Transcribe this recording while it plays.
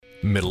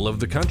Middle of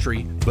the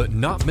country, but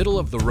not middle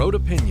of the road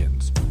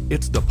opinions.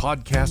 It's the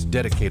podcast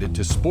dedicated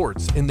to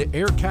sports in the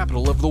air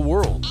capital of the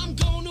world. I'm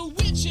going to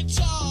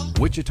Wichita.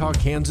 Wichita,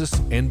 Kansas,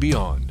 and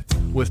beyond,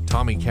 with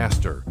Tommy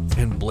Castor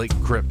and Blake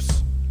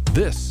Cripps.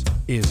 This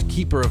is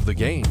Keeper of the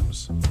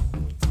Games.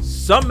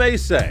 Some may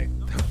say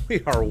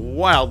we are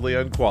wildly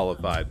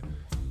unqualified.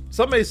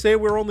 Some may say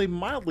we're only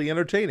mildly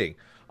entertaining.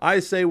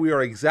 I say we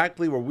are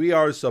exactly where we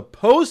are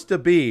supposed to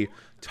be,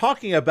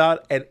 talking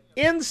about an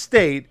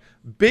in-state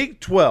Big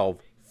 12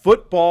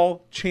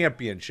 football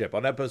championship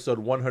on episode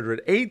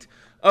 108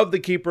 of the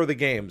Keeper of the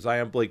Games. I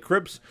am Blake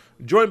Cripps,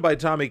 joined by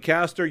Tommy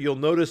Castor. You'll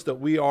notice that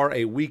we are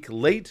a week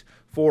late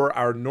for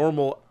our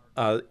normal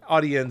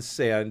audience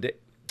and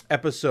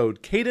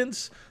episode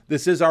cadence.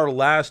 This is our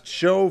last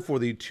show for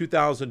the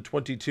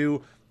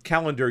 2022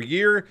 calendar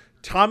year.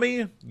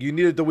 Tommy, you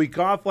needed the week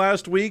off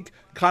last week,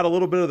 caught a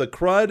little bit of the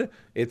crud.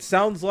 It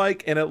sounds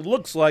like, and it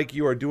looks like,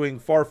 you are doing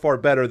far, far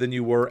better than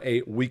you were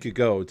a week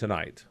ago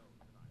tonight.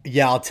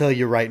 Yeah, I'll tell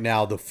you right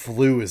now, the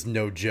flu is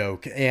no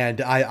joke.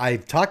 And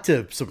I've talked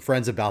to some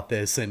friends about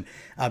this, and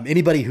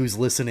anybody who's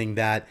listening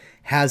that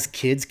has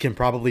kids can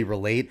probably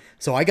relate.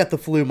 So I got the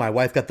flu, my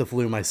wife got the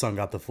flu, my son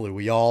got the flu.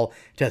 We all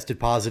tested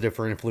positive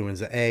for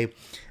influenza A.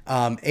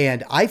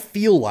 And I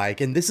feel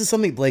like, and this is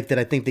something, Blake, that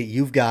I think that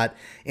you've got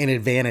an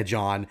advantage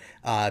on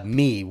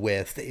me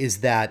with, is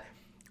that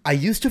I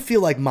used to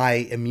feel like my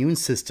immune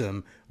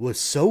system was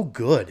so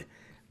good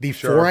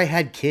before I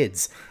had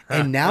kids.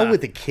 And now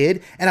with a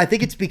kid, and I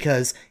think it's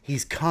because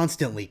he's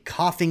constantly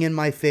coughing in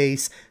my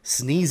face,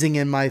 sneezing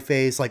in my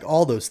face, like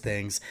all those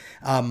things.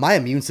 My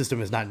immune system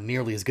is not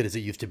nearly as good as it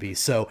used to be.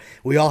 So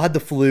we all had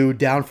the flu,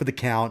 down for the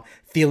count,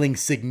 feeling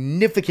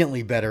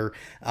significantly better,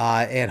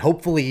 and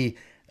hopefully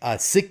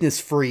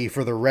sickness free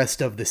for the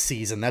rest of the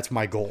season. That's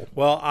my goal.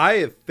 Well,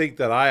 I think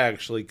that I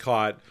actually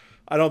caught,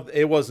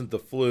 it wasn't the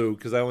flu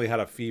because I only had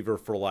a fever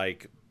for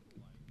like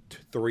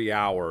 3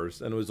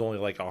 hours and it was only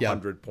like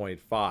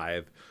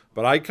 100.5,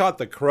 but I caught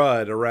the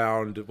crud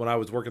around when I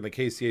was working the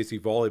KCAC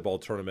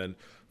volleyball tournament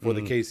for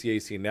the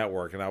KCAC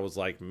network, and I was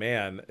like,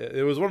 man,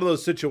 it was one of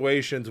those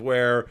situations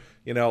where,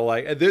 you know,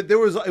 like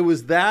it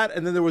was that,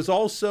 and then there was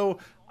also,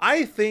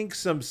 I think,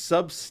 some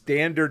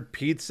substandard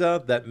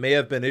pizza that may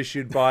have been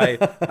issued by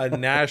a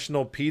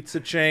national pizza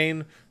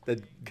chain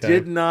that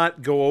did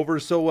not go over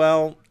so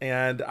well,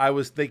 and I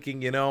was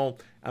thinking, you know,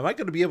 am I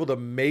going to be able to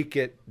make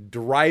it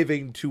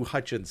driving to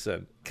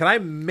Hutchinson? Can I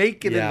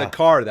make it in the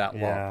car that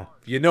long?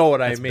 You know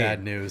what I mean?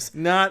 Bad news.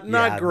 Not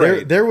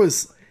great. There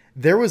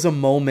was a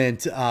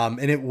moment, and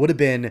it would have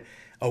been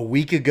a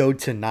week ago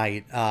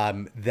tonight,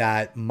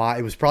 that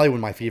it was probably when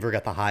my fever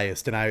got the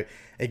highest, and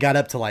it got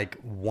up to like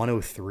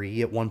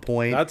 103 at one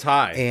point. That's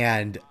high.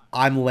 And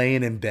I'm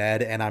laying in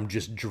bed and I'm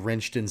just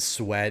drenched in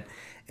sweat.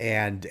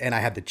 And I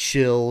had the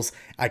chills.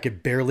 I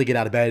could barely get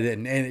out of bed,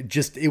 and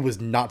it was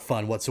not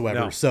fun whatsoever.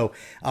 No. So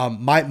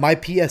my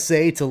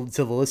PSA to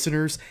the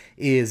listeners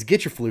is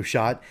get your flu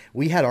shot.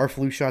 We had our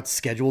flu shots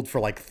scheduled for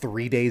like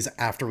 3 days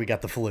after we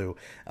got the flu.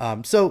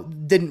 So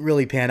didn't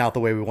really pan out the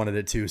way we wanted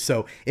it to.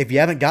 So if you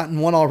haven't gotten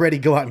one already,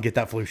 go out and get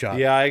that flu shot.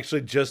 Yeah, I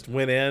actually just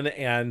went in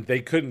and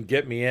they couldn't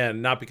get me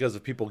in, not because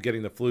of people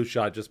getting the flu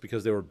shot, just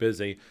because they were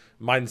busy.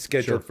 Mine's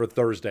scheduled for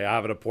Thursday. I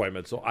have an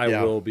appointment, so I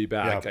will be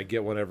back. I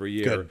get one every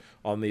year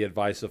on the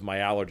advice of my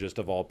allergist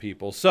of all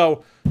people.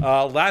 So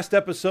last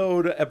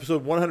episode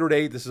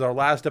 108, this is our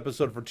last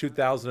episode for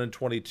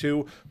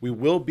 2022. We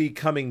will be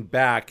coming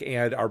back,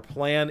 and our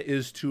plan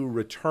is to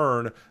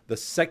return the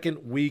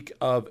second week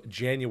of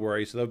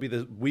January. So that'll be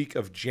the week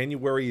of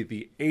January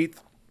the 8th.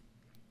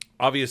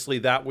 Obviously,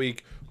 that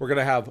week, we're going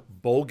to have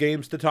bowl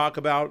games to talk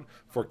about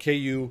for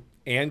KU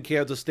and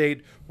Kansas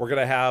State. We're going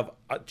to have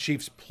a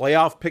Chiefs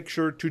playoff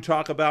picture to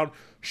talk about.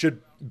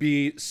 Should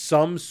be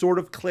some sort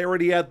of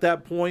clarity at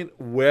that point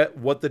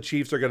what the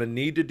Chiefs are going to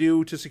need to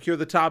do to secure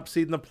the top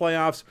seed in the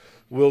playoffs.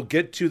 We'll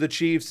get to the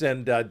Chiefs,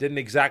 and didn't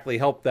exactly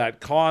help that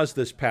cause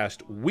this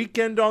past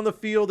weekend on the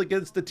field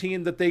against the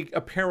team that they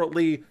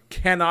apparently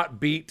cannot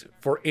beat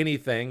for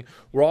anything.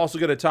 We're also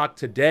going to talk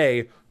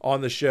today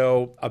on the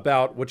show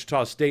about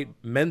Wichita State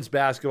men's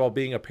basketball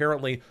being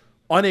apparently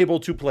unable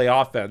to play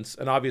offense.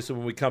 And obviously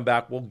when we come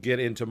back, we'll get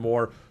into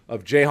more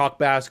of Jayhawk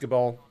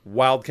basketball,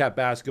 Wildcat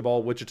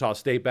basketball, Wichita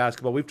State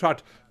basketball. We've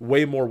talked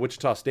way more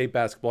Wichita State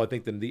basketball, I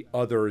think, than the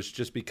others,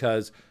 just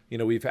because, you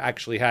know, we've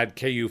actually had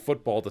KU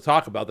football to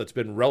talk about that's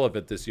been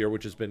relevant this year,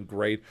 which has been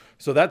great.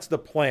 So that's the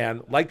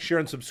plan. Like, share,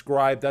 and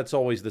subscribe. That's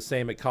always the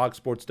same at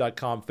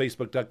cogsports.com,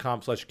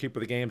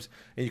 facebook.com/keeperthegames.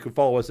 And you can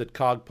follow us at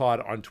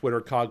CogPod on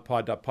Twitter,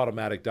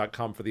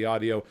 cogpod.podomatic.com for the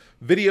audio.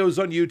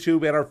 Videos on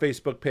YouTube and our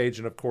Facebook page.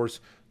 And, of course,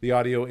 the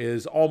audio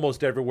is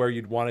almost everywhere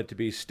you'd want it to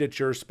be.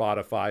 Stitcher,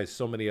 Spotify,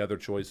 so many other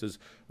choices.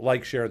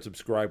 Like, share, and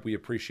subscribe. We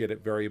appreciate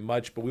it very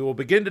much. But we will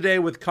begin today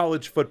with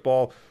college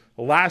football.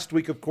 Last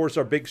week, of course,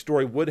 our big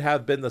story would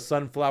have been the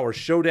Sunflower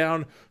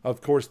Showdown. Of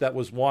course, that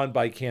was won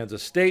by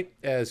Kansas State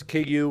as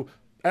KU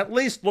at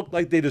least looked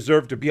like they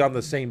deserved to be on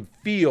the same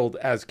field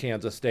as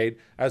Kansas State,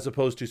 as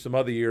opposed to some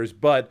other years.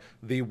 But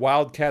the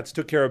Wildcats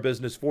took care of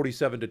business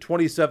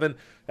 47-27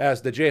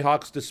 as the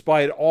Jayhawks,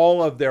 despite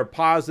all of their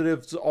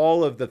positives,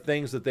 all of the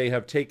things that they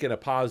have taken a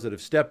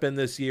positive step in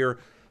this year,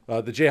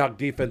 the Jayhawk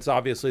defense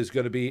obviously is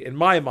going to be, in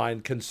my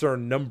mind,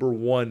 concern number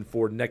one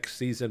for next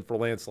season for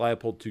Lance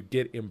Leipold to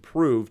get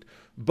improved.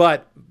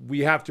 But we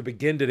have to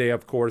begin today,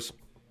 of course,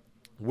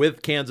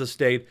 with Kansas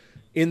State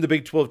in the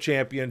Big 12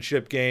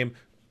 championship game.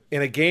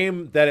 In a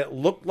game that it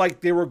looked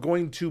like they were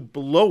going to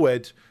blow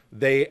it,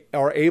 they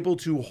are able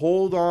to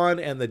hold on,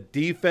 and the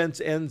defense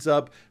ends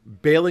up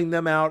bailing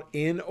them out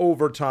in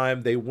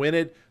overtime. They win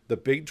it, the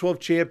Big 12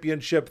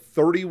 championship,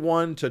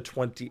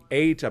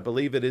 31-28. I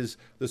believe it is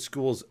the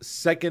school's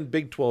second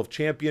Big 12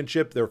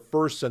 championship, their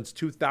first since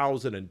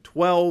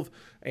 2012.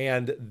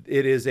 And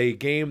it is a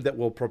game that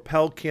will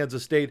propel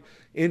Kansas State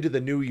into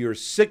the New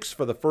Year's Six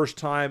for the first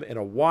time in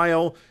a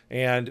while.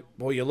 And,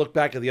 well, you look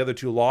back at the other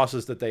two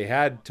losses that they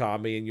had,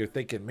 Tommy, and you're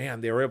thinking,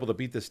 man, they were able to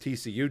beat this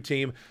TCU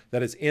team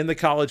that is in the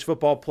college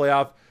football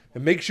playoff.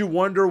 It makes you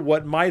wonder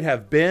what might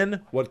have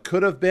been, what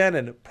could have been,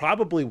 and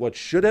probably what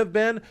should have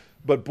been.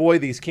 But, boy,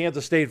 these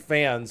Kansas State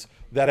fans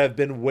that have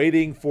been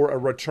waiting for a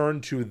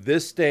return to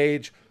this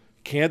stage,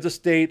 Kansas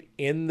State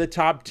in the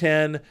top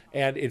 10,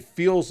 and it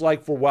feels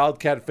like for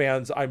Wildcat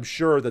fans, I'm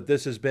sure that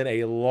this has been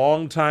a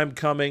long time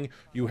coming.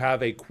 You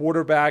have a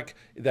quarterback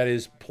that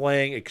is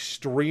playing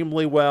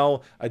extremely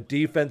well, a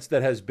defense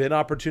that has been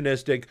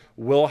opportunistic.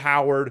 Will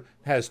Howard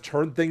has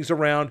turned things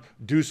around.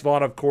 Deuce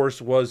Vaughn, of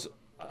course, was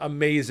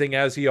amazing,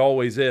 as he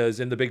always is,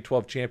 in the Big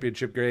 12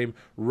 championship game,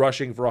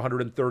 rushing for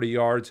 130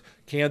 yards.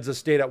 Kansas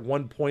State at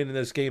one point in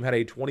this game had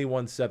a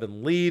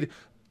 21-7 lead.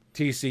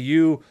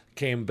 TCU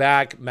came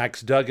back.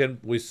 Max Duggan,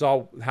 we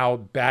saw how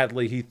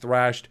badly he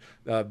thrashed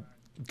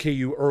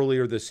KU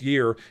earlier this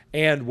year,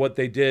 and what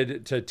they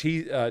did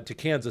to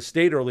Kansas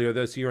State earlier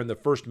this year in the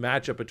first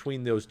matchup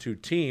between those two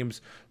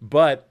teams.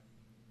 But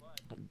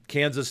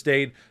Kansas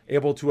State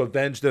able to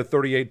avenge their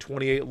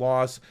 38-28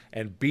 loss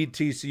and beat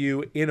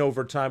TCU in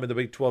overtime in the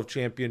Big 12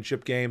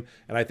 championship game.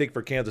 And I think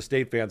for Kansas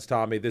State fans,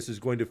 Tommy, this is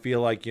going to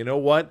feel like, you know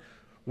what?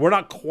 We're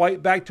not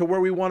quite back to where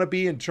we want to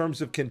be in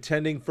terms of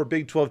contending for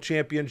Big 12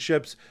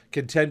 championships,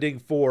 contending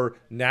for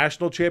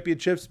national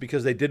championships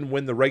because they didn't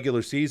win the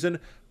regular season.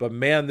 But,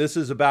 man, this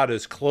is about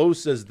as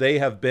close as they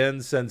have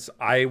been since,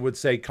 I would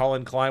say,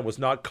 Colin Klein was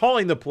not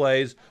calling the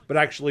plays, but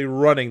actually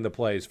running the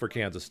plays for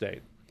Kansas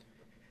State.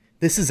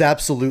 This is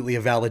absolutely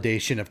a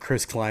validation of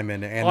Chris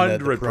Klieman and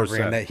the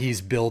program that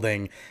he's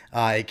building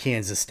at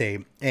Kansas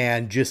State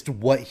and just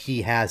what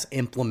he has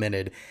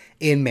implemented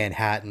in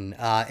Manhattan.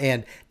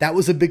 And that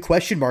was a big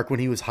question mark when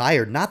he was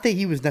hired. Not that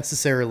he was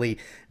necessarily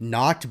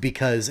knocked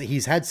because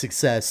he's had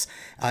success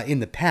in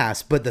the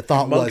past, but the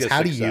thought was,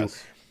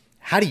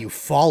 how do you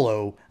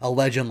follow a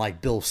legend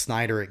like Bill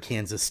Snyder at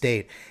Kansas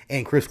State?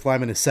 And Chris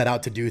Klieman has set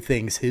out to do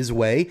things his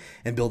way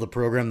and build a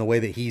program the way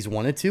that he's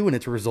wanted to, and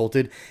it's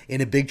resulted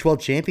in a Big 12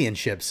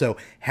 championship. So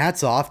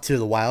hats off to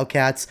the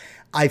Wildcats.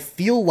 I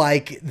feel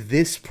like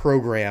this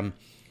program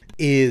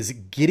is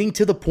getting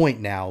to the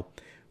point now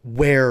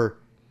where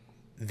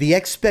the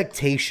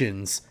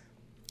expectations,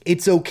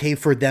 it's okay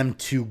for them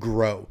to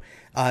grow.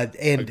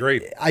 And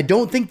Agreed. I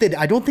don't think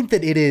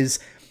that it is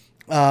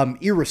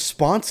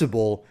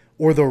irresponsible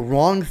or the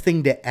wrong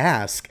thing to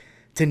ask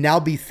to now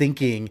be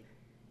thinking,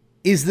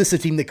 is this a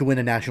team that could win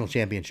a national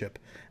championship?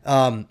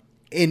 And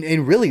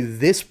really,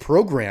 this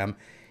program,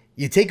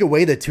 you take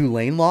away the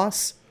Tulane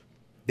loss,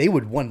 they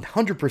would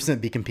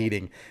 100% be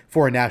competing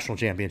for a national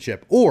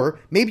championship. Or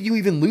maybe you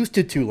even lose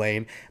to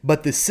Tulane,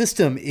 but the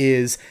system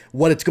is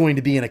what it's going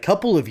to be in a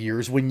couple of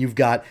years when you've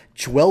got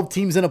 12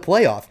 teams in a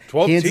playoff.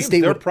 12 Kansas teams,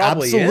 State they're would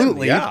probably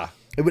absolutely, in, yeah.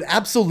 It would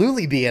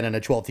absolutely be in a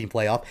 12-team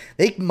playoff.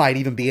 They might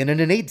even be in an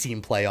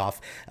 8-team playoff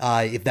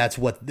if that's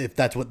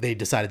what they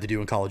decided to do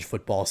in college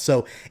football.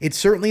 So it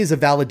certainly is a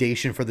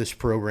validation for this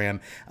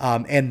program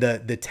and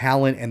the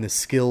talent and the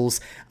skills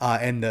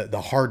and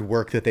the hard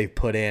work that they've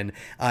put in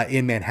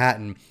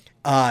Manhattan.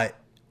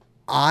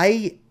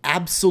 I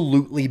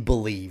absolutely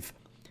believe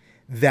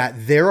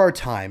that there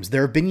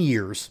have been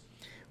years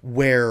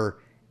where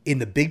in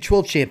the Big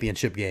 12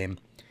 championship game,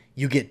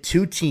 you get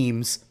two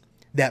teams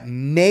that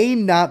may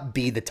not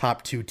be the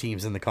top two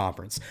teams in the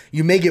conference.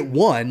 You may get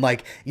one,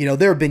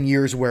 there have been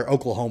years where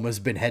Oklahoma's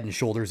been head and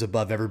shoulders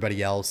above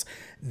everybody else.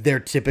 They're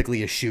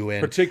typically a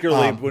shoe-in.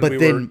 Particularly when we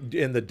were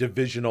in the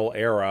divisional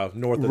era,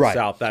 North and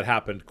South, that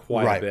happened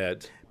quite a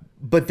bit.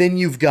 But then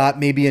you've got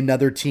maybe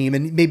another team,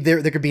 and maybe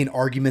there could be an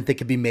argument that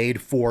could be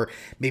made for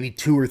maybe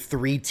 2 or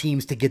 3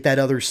 teams to get that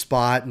other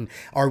spot. And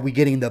are we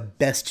getting the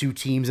best 2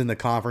 teams in the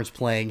conference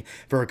playing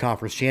for a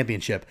conference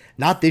championship?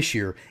 Not this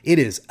year. It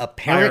is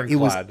apparent. It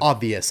was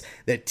obvious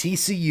that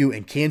TCU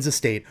and Kansas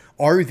State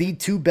are the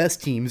 2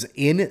 best teams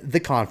in the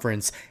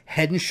conference,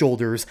 head and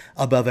shoulders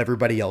above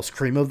everybody else.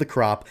 Cream of the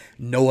crop,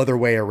 no other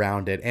way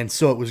around it. And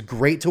so it was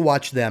great to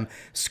watch them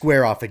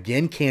square off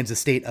again. Kansas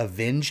State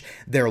avenge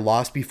their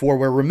loss before,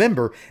 where remember,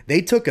 remember,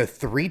 they took a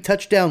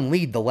 3-touchdown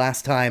lead the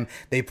last time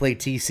they played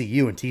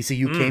TCU, and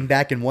TCU came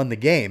back and won the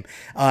game.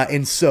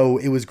 And so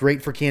it was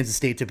great for Kansas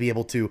State to be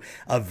able to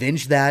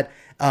avenge that.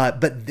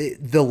 But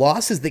the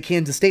losses that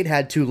Kansas State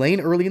had,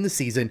 Tulane early in the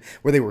season,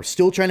 where they were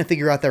still trying to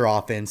figure out their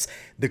offense,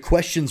 the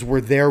questions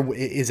were there.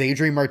 Is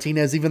Adrian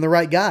Martinez even the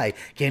right guy?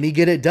 Can he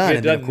get it done?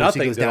 And then, of course,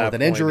 he goes down with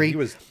an injury. He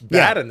was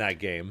bad in that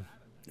game.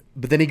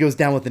 But then he goes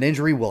down with an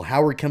injury. Will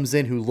Howard comes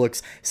in, who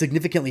looks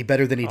significantly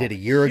better than he did a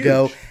year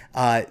ago.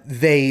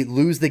 They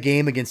lose the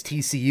game against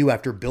TCU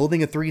after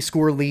building a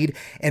 3-score lead,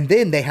 and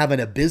then they have an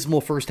abysmal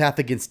first half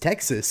against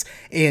Texas,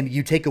 and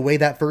you take away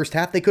that first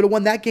half, they could have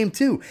won that game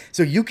too.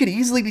 So you could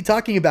easily be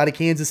talking about a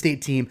Kansas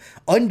State team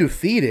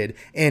undefeated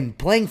and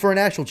playing for a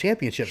national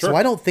championship. Sure. So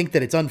I don't think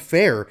that it's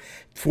unfair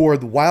for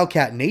the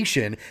Wildcat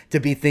Nation to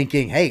be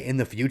thinking, hey, in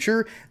the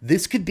future,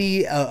 this could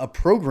be a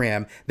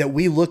program that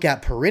we look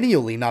at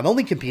perennially, not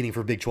only competing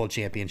for Big 12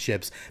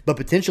 championships, but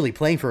potentially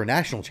playing for a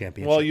national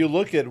championship. Well, you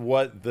look at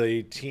what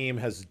the team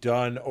has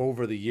done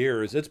over the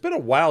years. It's been a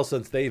while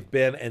since they've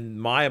been, in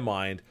my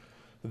mind,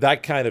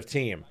 that kind of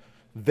team.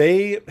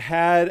 They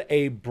had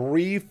a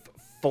brief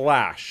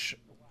flash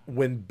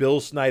when Bill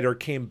Snyder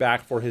came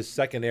back for his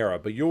second era.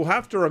 But you'll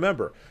have to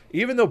remember,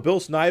 even though Bill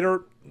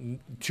Snyder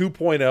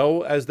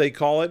 2.0, as they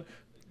call it,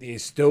 he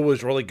still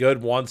was really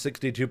good, won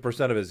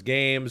 62% of his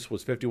games,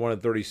 was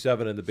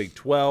 51-37 in the Big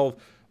 12,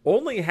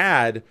 only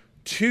had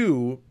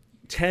 2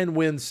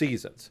 10-win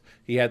seasons.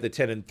 He had the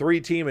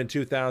 10-3 team in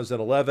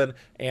 2011,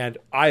 and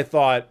I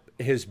thought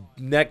his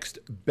next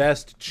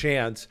best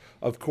chance,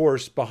 of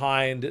course,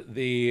 behind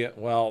the,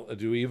 well,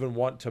 do we even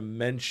want to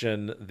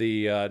mention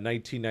the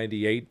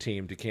 1998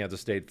 team to Kansas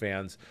State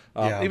fans?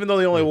 Even though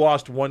they only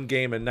lost one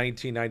game in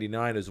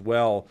 1999 as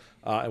well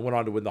and went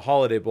on to win the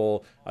Holiday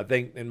Bowl, I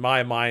think in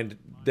my mind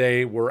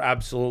they were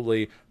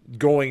absolutely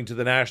going to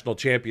the national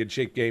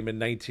championship game in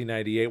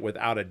 1998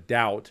 without a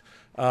doubt.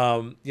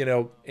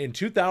 In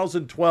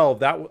 2012,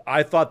 that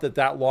I thought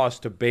that loss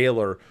to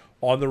Baylor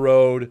on the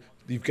road.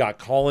 You've got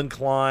Colin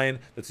Klein.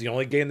 That's the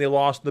only game they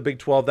lost in the Big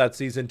 12 that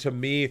season. To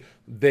me,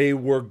 they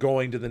were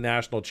going to the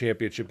national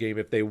championship game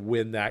if they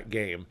win that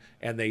game,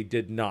 and they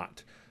did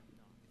not.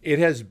 It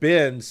has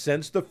been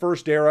since the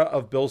first era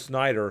of Bill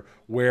Snyder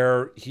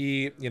where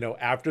he,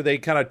 after they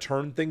kind of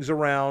turned things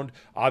around,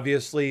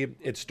 obviously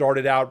it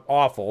started out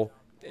awful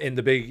in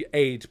the Big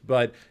 8,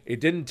 but it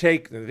didn't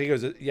take, I think it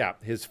was,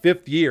 his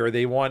 5th year,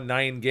 they won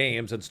 9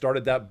 games and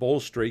started that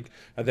bowl streak.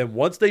 And then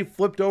once they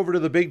flipped over to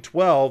the Big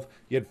 12,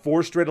 you had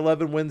 4 straight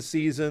 11-win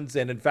seasons.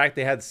 And in fact,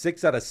 they had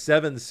 6 out of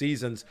 7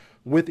 seasons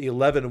with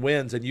 11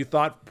 wins. And you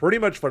thought pretty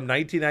much from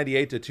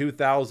 1998 to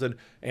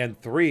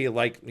 2003,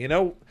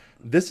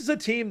 this is a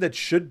team that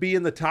should be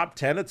in the top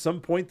 10 at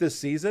some point this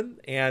season.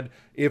 And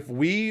if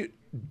we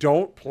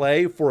don't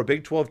play for a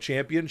Big 12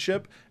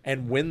 championship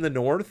and win the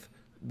North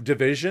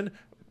Division,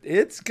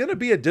 it's going to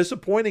be a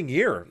disappointing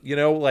year.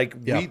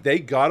 They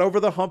got over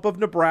the hump of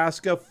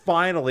Nebraska.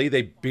 Finally,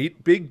 they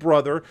beat Big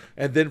Brother.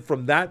 And then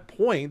from that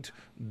point,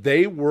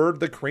 they were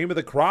the cream of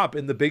the crop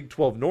in the Big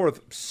 12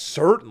 North,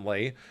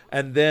 certainly.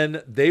 And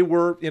then they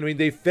were,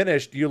 they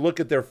finished, you look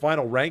at their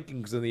final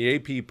rankings in the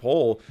AP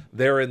poll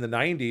there in the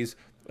 90s,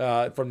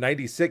 from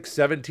 96,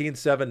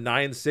 17-7,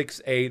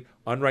 9-6-8,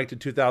 unranked in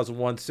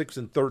 2001,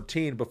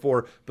 6-13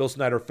 before Bill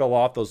Snyder fell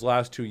off those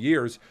last 2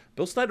 years.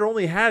 Bill Snyder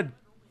only had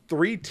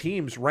 3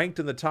 teams ranked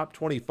in the top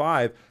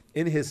 25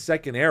 in his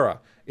second era.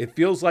 It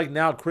feels like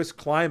now Chris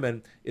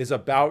Kleiman is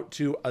about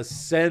to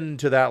ascend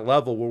to that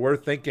level where we're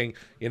thinking,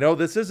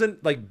 this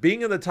isn't like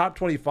being in the top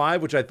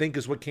 25, which I think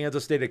is what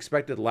Kansas State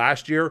expected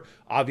last year,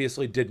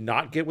 obviously did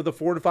not get with a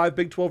 4-5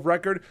 Big 12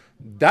 record.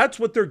 That's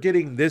what they're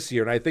getting this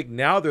year. And I think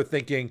now they're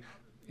thinking,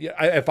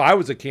 if I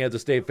was a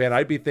Kansas State fan,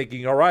 I'd be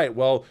thinking, all right,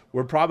 well,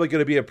 we're probably going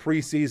to be a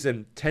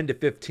preseason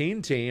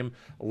 10-15 team.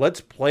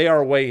 Let's play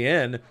our way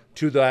in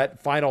to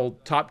that final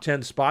top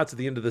 10 spots at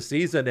the end of the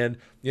season. And,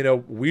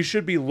 we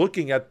should be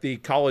looking at the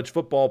college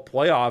football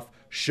playoff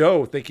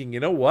show thinking,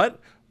 what?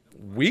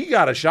 We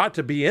got a shot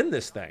to be in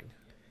this thing.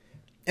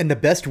 And the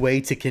best way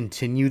to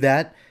continue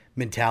that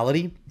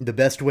mentality, the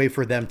best way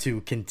for them to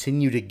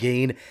continue to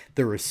gain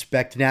the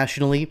respect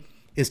nationally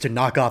is to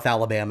knock off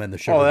Alabama in the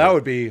Sugar Bowl. Oh, that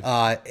would be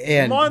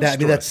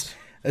monstrous.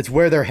 That's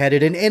where they're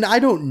headed. And I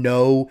don't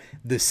know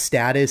the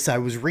status. I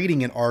was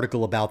reading an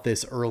article about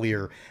this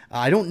earlier.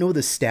 I don't know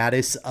the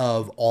status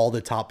of all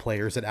the top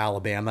players at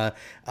Alabama.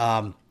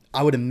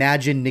 I would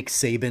imagine Nick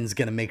Saban's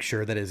going to make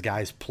sure that his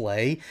guys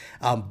play.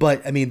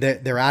 But,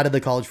 they're out of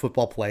the college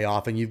football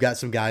playoff, and you've got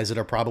some guys that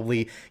are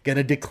probably going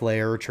to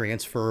declare or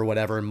transfer or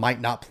whatever and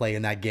might not play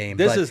in that game.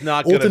 This is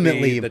not going to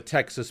be the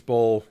Texas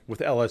Bowl with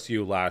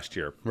LSU last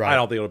year. Right. I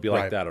don't think it'll be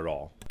like that at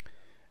all.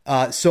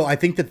 So I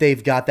think that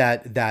they've got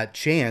that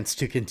chance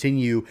to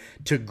continue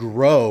to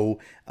grow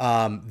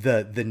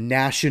the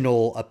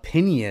national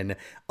opinion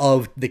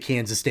of the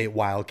Kansas State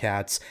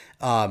Wildcats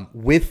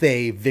with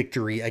a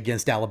victory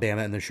against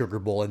Alabama in the Sugar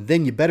Bowl. And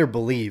then you better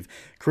believe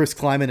Chris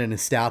Kleiman and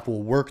his staff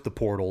will work the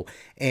portal.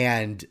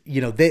 And,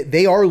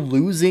 they are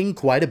losing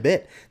quite a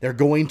bit. They're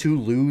going to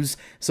lose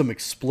some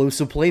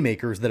explosive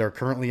playmakers that are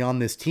currently on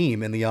this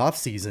team in the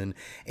offseason.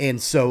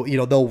 And so,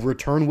 they'll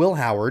return Will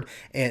Howard,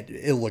 and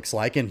it looks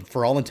like, and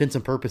for all intents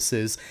and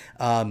purposes,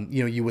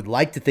 you would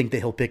like to think that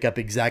he'll pick up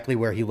exactly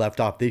where he left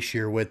off this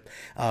year with,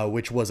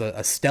 which was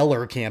a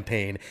stellar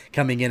campaign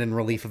coming in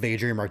relief of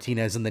Adrian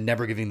Martinez and then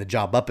never giving the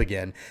job up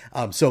again.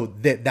 So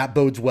that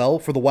bodes well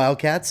for the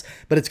Wildcats,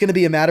 but it's going to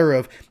be a matter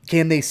of,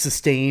 can they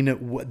sustain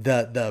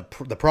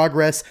the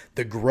progress,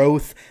 the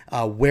growth,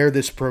 where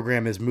this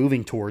program is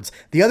moving towards.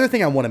 The other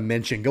thing I want to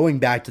mention, going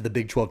back to the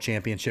Big 12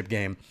 championship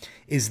game,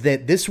 is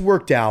that this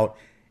worked out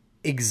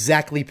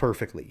exactly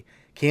perfectly.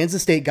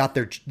 Kansas State got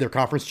their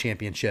conference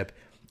championship,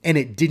 and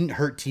it didn't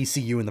hurt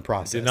TCU in the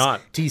process. Did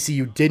not.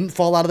 TCU didn't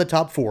fall out of the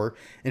top 4.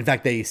 In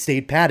fact, they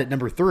stayed pat at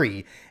number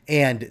 3,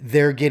 and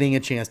they're getting a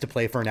chance to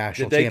play for a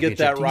national championship. Did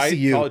they get that right,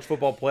 TCU, College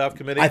Football Playoff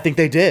Committee? I think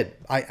they did.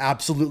 I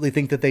absolutely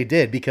think that they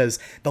did, because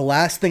the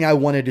last thing I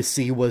wanted to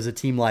see was a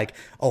team like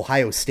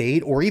Ohio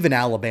State or even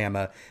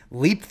Alabama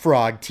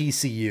leapfrog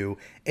TCU,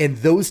 and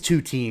those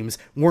two teams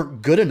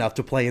weren't good enough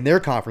to play in their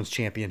conference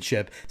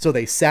championship, so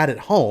they sat at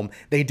home,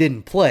 they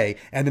didn't play,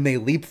 and then they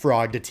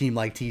leapfrogged a team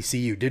like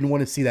TCU. Didn't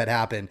want to see that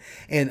happen.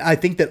 And I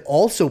think that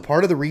also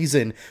part of the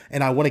reason,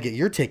 and I want to get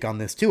your take on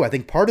this too, I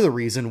think part of the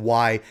reason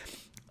why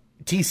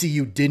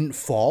TCU didn't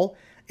fall,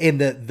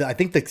 and I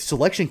think the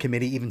selection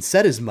committee even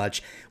said as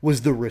much,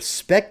 was the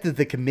respect that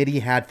the committee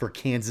had for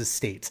Kansas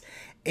State.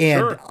 And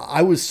sure.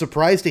 I was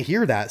surprised to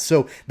hear that.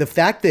 So the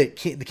fact that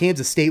the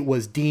Kansas State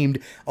was deemed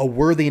a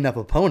worthy enough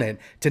opponent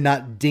to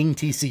not ding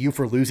TCU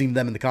for losing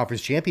them in the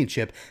conference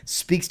championship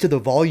speaks to the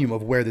volume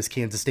of where this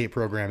Kansas State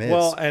program is.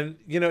 Well, and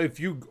if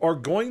you are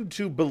going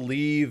to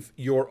believe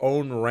your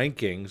own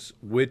rankings,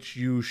 which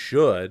you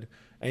should,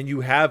 and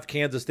you have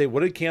Kansas State,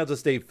 what did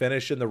Kansas State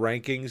finish in the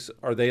rankings?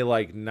 Are they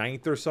like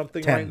 9th or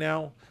something 10. Right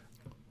now?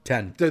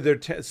 10. They're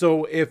 10.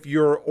 So if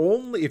you're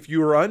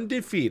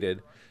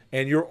undefeated,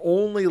 and your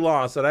only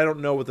loss, and I don't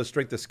know what the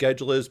strength of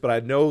schedule is, but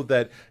I know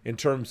that in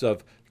terms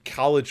of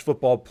college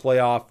football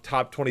playoff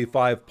top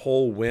 25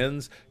 poll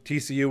wins,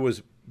 TCU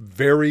was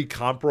very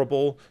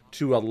comparable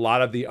to a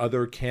lot of the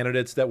other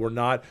candidates that were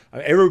not.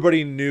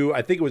 Everybody knew,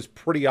 I think it was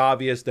pretty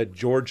obvious that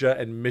Georgia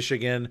and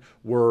Michigan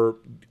were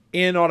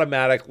in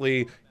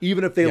automatically.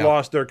 Even if they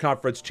lost their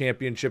conference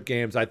championship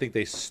games, I think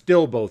they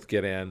still both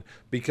get in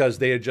because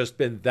they had just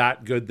been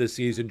that good this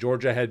season.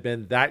 Georgia had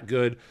been that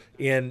good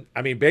in,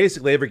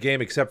 basically every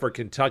game except for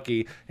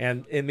Kentucky.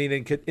 And in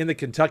the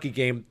Kentucky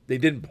game, they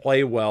didn't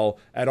play well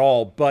at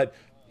all. But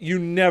you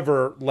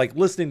never,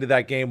 listening to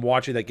that game,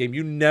 watching that game,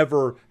 you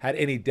never had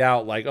any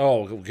doubt,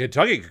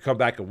 Kentucky could come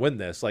back and win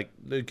this.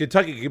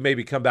 Kentucky could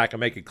maybe come back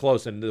and make it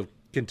close, and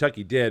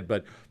Kentucky did,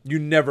 but you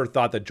never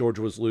thought that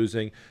Georgia was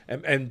losing.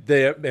 And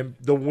the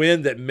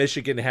win that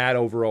Michigan had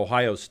over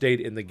Ohio State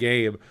in the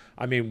game,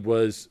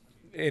 was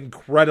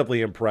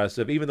incredibly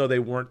impressive, even though they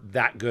weren't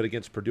that good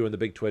against Purdue in the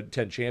Big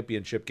 10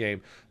 championship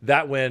game.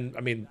 That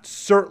win,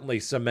 certainly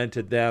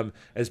cemented them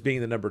as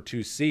being the number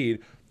 2 seed.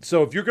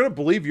 So if you're going to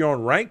believe your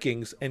own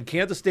rankings, and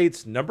Kansas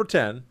State's number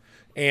 10,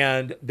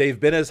 and they've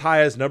been as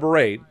high as number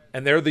 8,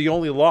 and they're the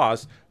only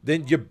loss,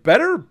 then you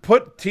better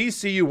put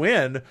TCU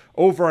in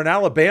over an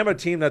Alabama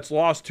team that's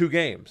lost 2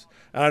 games.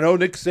 And I know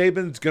Nick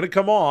Saban's going to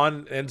come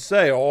on and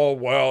say, oh,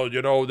 well,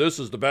 this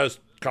is the best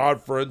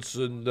conference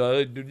and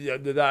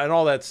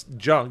all that's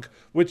junk,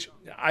 which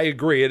I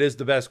agree, it is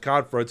the best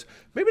conference.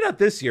 Maybe not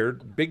this year.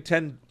 Big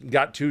Ten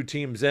got 2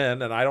 teams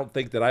in, and I don't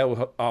think that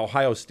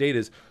Ohio State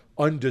is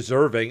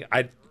undeserving.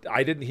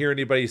 I didn't hear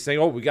anybody saying,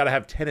 oh, we got to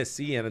have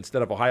Tennessee in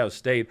instead of Ohio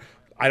State.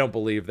 I don't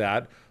believe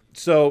that.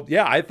 So,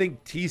 yeah, I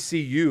think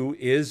TCU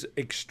is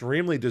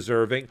extremely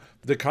deserving.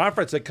 The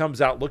conference that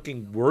comes out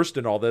looking worst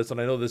in all this, and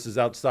I know this is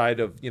outside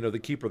of, the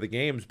keeper of the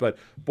games, but,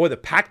 boy, the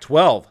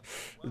Pac-12,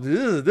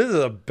 this is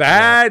a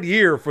bad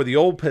year for the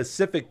old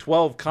Pacific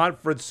 12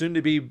 conference, soon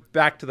to be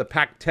back to the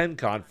Pac-10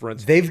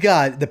 conference.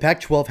 The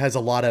Pac-12 has a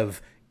lot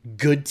of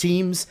good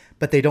teams,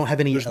 but they don't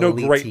have any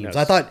elite teams.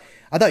 I thought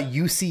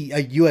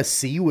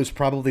USC was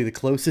probably the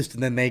closest,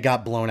 and then they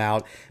got blown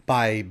out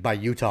by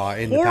Utah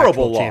in the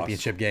Pac-12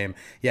 championship game.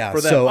 Yeah,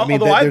 so I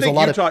think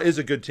Utah is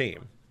a good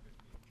team.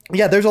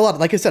 Yeah, there's a lot.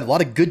 Like I said, a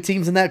lot of good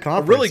teams in that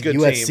conference. A really good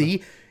USC,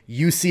 team.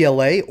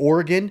 UCLA,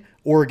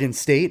 Oregon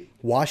State,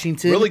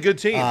 Washington. Really good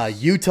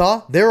teams.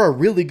 Utah. There are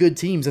really good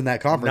teams in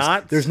that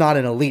conference. There's not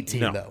an elite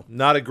team, though.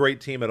 Not a great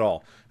team at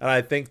all. And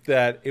I think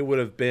that it would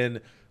have been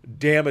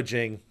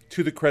damaging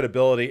to the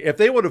credibility. If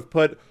they would have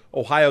put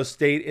Ohio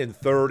State in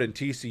 3rd and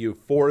TCU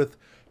 4th,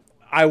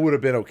 I would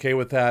have been okay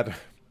with that.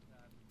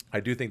 I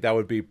do think that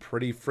would be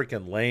pretty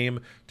freaking lame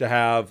to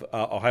have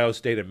Ohio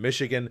State and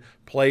Michigan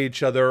play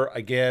each other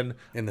again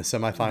in the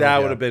semifinal.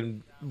 That would have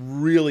been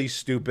really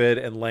stupid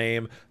and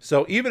lame.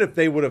 So even if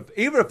they would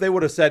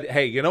have said,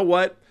 "Hey, you know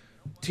what?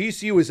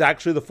 TCU is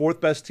actually the 4th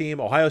best team.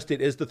 Ohio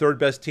State is the 3rd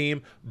best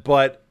team,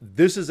 but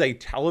this is a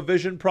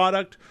television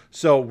product.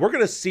 So we're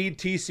going to seed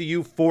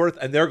TCU 4th,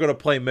 and they're going to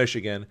play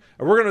Michigan.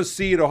 And we're going to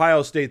seed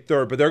Ohio State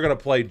 3rd, but they're going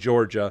to play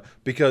Georgia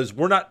because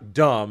we're not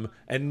dumb,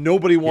 and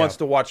nobody wants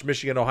to watch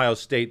Michigan Ohio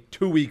State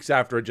 2 weeks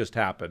after it just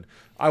happened.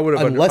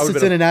 Unless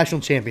it's in a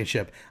national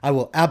championship, I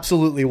will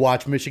absolutely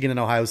watch Michigan and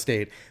Ohio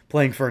State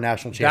playing for a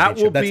national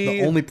championship. That's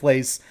the only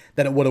place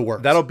that it would have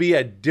worked. That'll be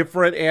a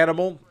different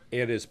animal.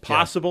 It is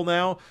possible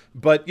now,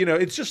 but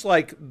it's just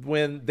like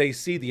when they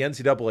see the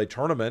NCAA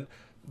tournament,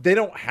 they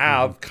don't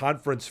have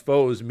conference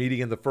foes meeting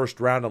in the first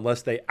round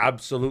unless they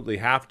absolutely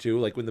have to.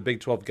 Like when the Big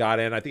 12 got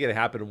in, I think it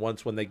happened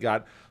once when they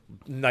got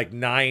like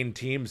 9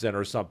 teams in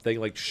or something.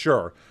 Like,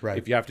 sure,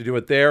 if you have to do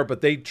it there,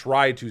 but they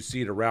try to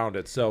seed around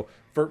it. So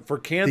for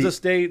Kansas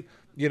State,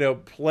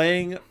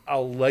 playing a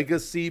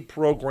legacy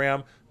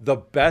program, the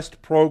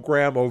best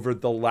program over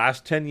the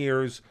last 10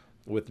 years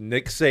with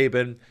Nick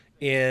Saban,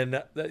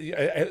 in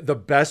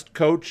the best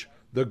coach,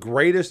 the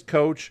greatest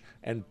coach,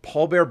 and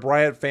Paul Bear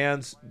Bryant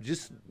fans,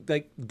 just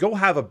go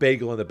have a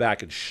bagel in the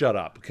back and shut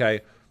up,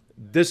 okay?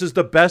 This is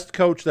the best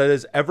coach that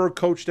has ever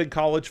coached in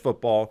college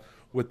football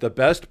with the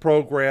best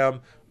program,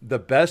 the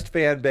best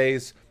fan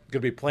base,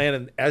 going to be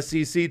playing in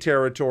SEC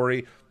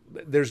territory.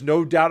 There's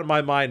no doubt in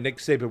my mind Nick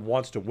Saban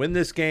wants to win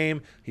this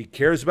game. He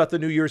cares about the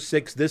New Year's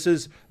Six. This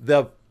is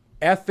the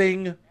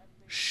effing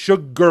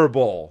Sugar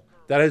Bowl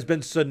that has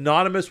been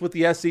synonymous with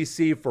the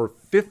SEC for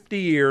 50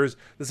 years.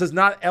 This is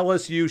not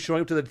LSU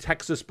showing up to the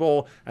Texas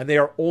Bowl, and they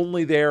are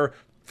only there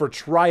for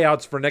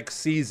tryouts for next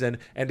season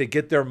and to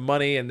get their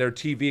money and their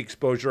TV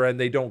exposure, and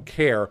they don't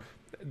care.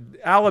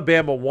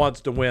 Alabama wants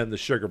to win the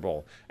Sugar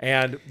Bowl.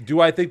 And do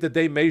I think that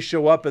they may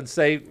show up and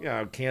say,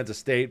 Kansas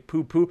State,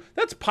 poo-poo?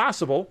 That's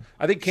possible.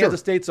 I think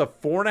Kansas State's a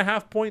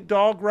 4.5-point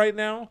dog right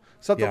now,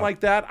 something like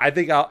that. I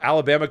think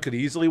Alabama could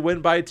easily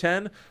win by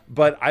 10,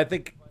 but I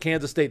think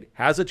Kansas State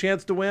has a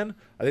chance to win.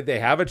 I think they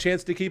have a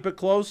chance to keep it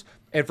close.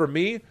 And for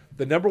me,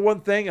 the number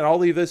one thing, and I'll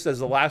leave this as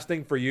the last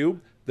thing for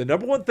you, the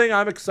number one thing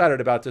I'm excited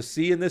about to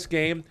see in this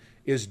game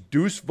is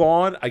Deuce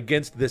Vaughn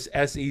against this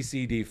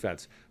SEC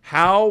defense.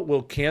 How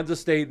will Kansas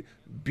State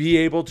be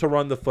able to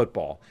run the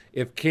football?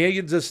 If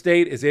Kansas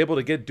State is able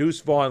to get Deuce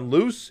Vaughn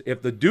loose,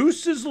 if the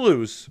Deuce is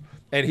loose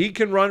and he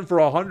can run for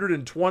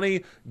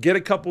 120, get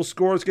a couple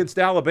scores against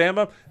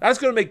Alabama, that's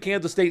going to make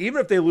Kansas State, even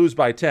if they lose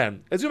by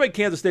 10, it's going to make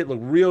Kansas State look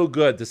real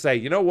good to say,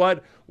 you know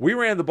what, we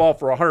ran the ball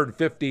for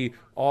 150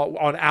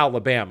 on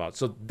Alabama.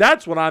 So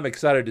that's what I'm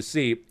excited to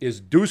see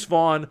is Deuce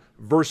Vaughn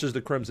versus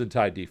the Crimson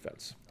Tide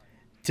defense.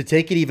 To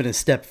take it even a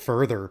step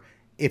further,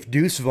 if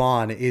Deuce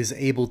Vaughn is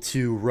able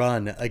to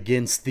run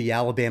against the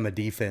Alabama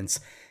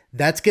defense,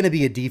 that's going to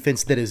be a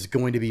defense that is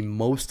going to be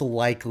most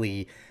like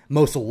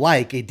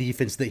a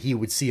defense that he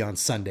would see on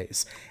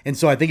Sundays. And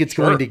so I think it's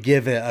going to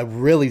give a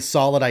really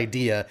solid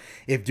idea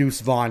if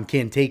Deuce Vaughn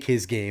can take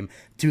his game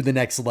to the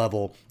next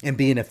level and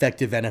be an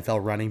effective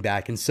NFL running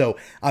back. And so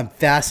I'm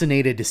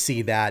fascinated to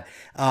see that.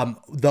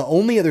 The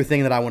only other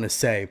thing that I want to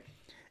say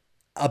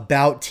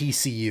about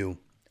TCU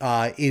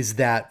is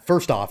that,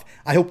 first off,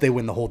 I hope they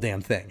win the whole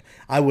damn thing.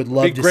 I would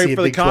love to see a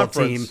Big 12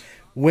 team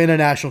win a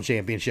national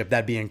championship.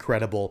 That'd be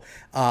incredible.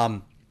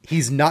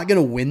 He's not going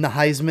to win the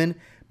Heisman,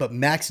 but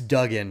Max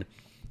Duggan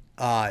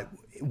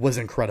was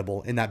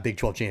incredible in that Big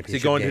 12 championship.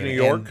 Is he going to New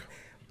York?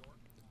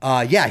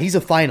 Yeah, he's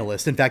a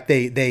finalist. In fact,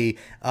 they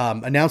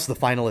announced the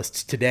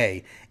finalists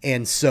today,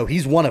 and so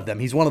he's one of them.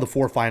 He's one of the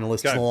 4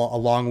 finalists,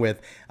 along with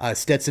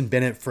Stetson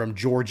Bennett from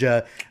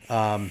Georgia.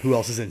 Who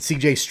else is in?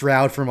 C.J.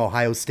 Stroud from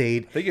Ohio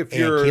State. I think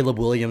and Caleb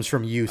Williams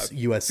from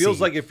USC.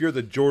 Feels like if you're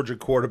the Georgia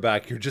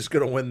quarterback, you're just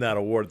going to win that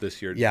award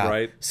this year,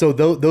 right? So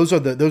those are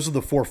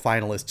the 4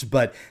 finalists.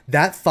 But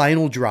that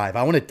final drive,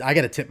 I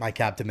got to tip my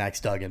cap to Max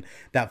Duggan.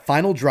 That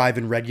final drive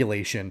in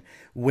regulation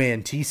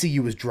when TCU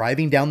was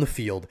driving down the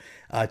field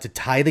to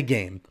tie the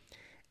game,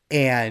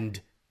 and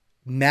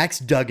Max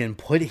Duggan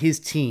put his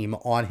team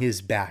on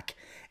his back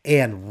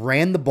and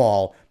ran the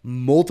ball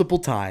multiple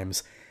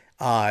times,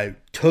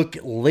 took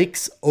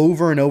licks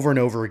over and over and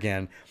over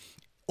again,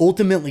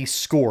 ultimately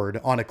scored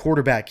on a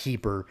quarterback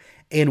keeper,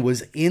 and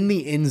was in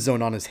the end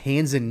zone on his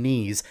hands and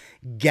knees,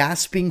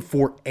 gasping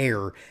for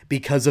air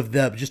because of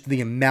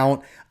the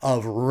amount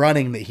of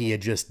running that he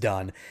had just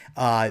done.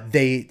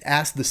 They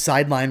asked the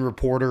sideline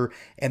reporter,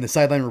 and the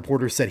sideline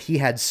reporter said he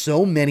had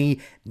so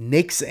many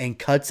nicks and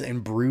cuts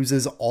and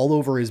bruises all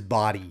over his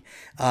body.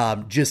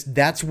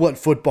 That's what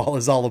football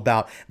is all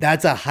about.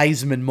 That's a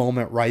Heisman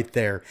moment right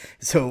there.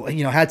 So,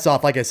 hats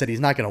off. Like I said,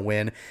 he's not going to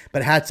win,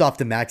 but hats off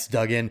to Max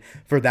Duggan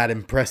for that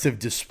impressive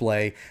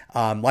display.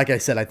 Like I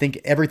said, I think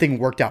everything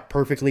worked out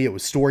perfectly. It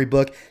was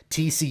storybook.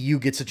 TCU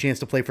gets a chance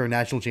to play for a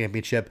national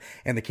championship,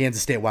 and the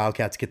Kansas State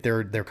Wildcats get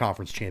their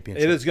conference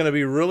championship. It is going to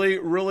be really,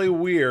 really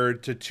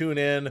weird to tune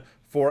in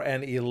for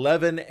an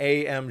 11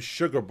 a.m.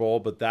 Sugar Bowl,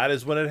 but that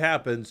is when it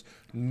happens.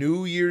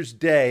 New Year's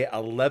Day,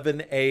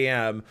 11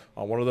 a.m.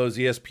 on one of those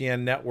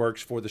ESPN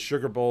networks for the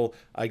Sugar Bowl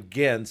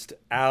against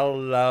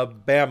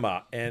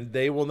Alabama. And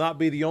they will not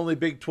be the only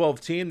Big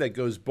 12 team that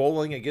goes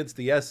bowling against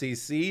the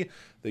SEC.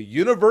 The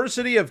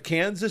University of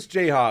Kansas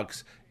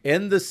Jayhawks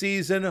end the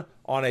season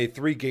on a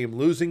 3-game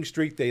losing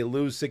streak. They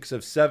lose 6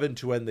 of 7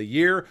 to end the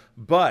year,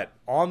 but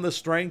on the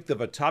strength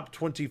of a top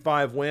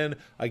 25 win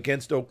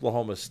against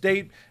Oklahoma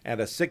State and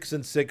a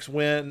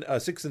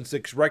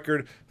 6-6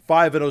 record,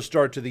 5-0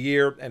 start to the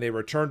year, and a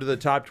return to the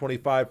top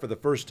 25 for the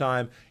first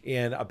time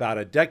in about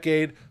a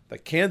decade. The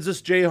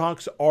Kansas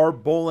Jayhawks are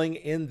bowling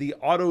in the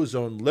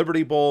AutoZone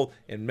Liberty Bowl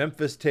in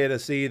Memphis,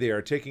 Tennessee. They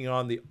are taking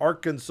on the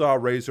Arkansas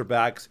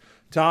Razorbacks.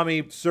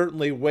 Tommy,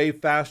 certainly way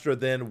faster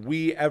than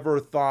we ever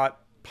thought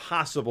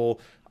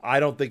possible. I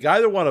don't think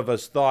either one of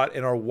us thought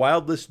in our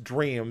wildest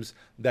dreams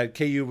that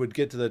KU would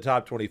get to the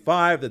top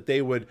 25, that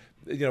they would,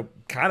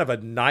 kind of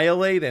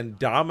annihilate and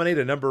dominate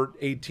a number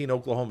 18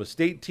 Oklahoma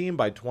State team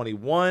by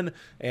 21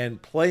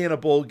 and play in a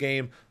bowl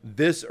game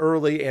this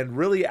early, and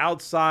really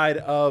outside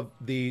of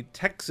the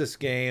Texas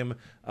game,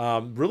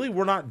 really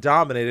were not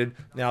dominated.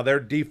 Now, their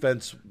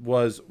defense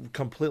was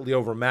completely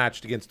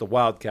overmatched against the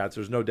Wildcats.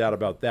 There's no doubt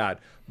about that.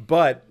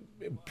 But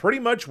pretty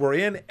much we're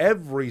in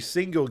every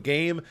single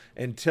game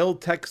until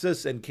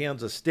Texas and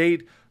Kansas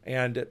State,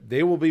 and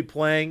they will be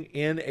playing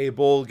in a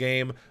bowl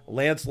game.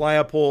 Lance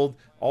Leipold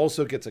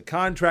also gets a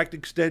contract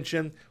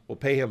extension. We'll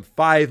pay him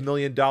 $5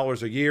 million a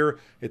year.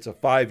 It's a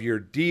 5-year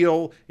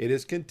deal. It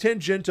is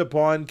contingent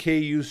upon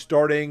KU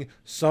starting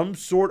some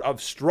sort of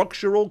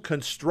structural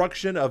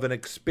construction of an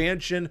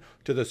expansion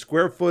to the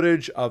square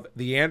footage of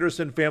the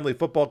Anderson Family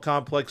Football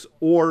Complex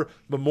or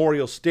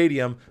Memorial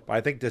Stadium by,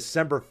 I think,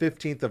 December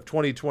 15th of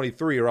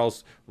 2023, or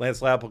else Lance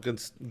Leipold can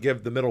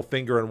give the middle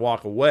finger and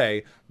walk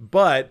away.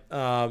 But,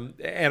 and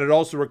it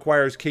also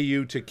requires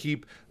KU to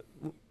keep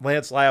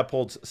Lance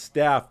Leipold's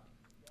staff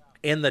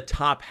in the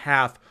top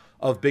half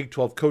of Big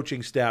 12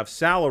 coaching staff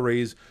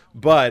salaries.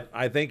 But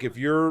I think if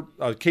you're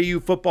a KU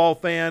football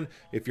fan,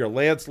 if you're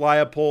Lance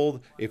Leipold,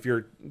 if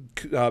you're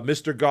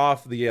Mr.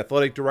 Goff, the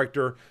athletic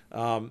director,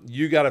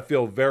 you got to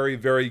feel very,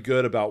 very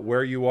good about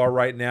where you are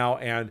right now.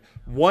 And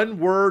one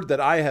word that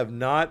I have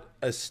not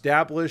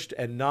established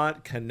and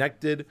not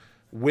connected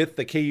with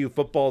the KU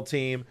football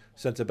team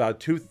since about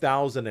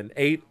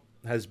 2008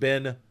 has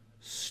been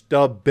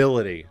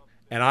stability.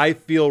 And I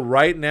feel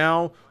right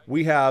now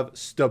we have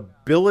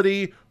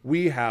stability,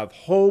 we have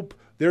hope,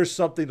 there's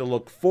something to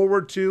look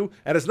forward to.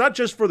 And it's not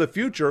just for the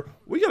future.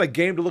 We got a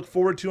game to look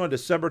forward to on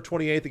December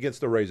 28th against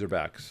the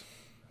Razorbacks.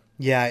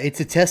 Yeah, it's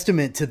a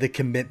testament to the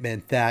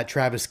commitment that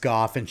Travis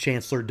Goff and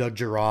Chancellor Doug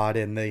Girard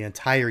and the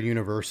entire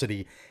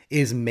university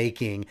is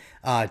making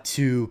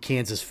to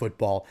Kansas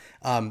football.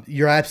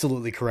 You're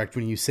absolutely correct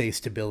when you say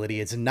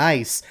stability. It's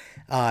nice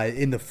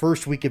in the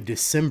first week of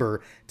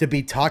December to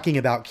be talking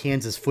about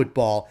Kansas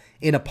football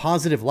in a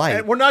positive light.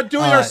 And we're not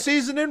doing our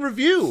season in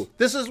review.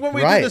 This is when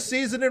we do the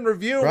season in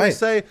review. And we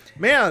say,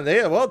 man,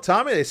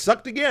 Tommy, they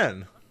sucked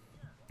again.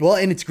 Well,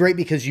 and it's great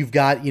because you've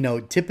got,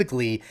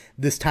 typically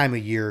this time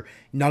of year,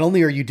 not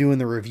only are you doing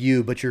the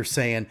review, but you're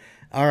saying,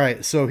 all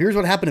right, so here's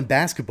what happened in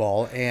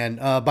basketball, and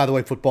by the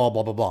way, football,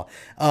 blah, blah, blah.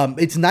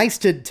 It's nice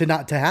to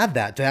not to have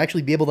that, to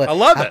actually be able to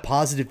have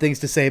positive things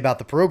to say about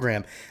the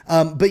program.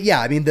 But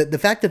yeah, I mean, the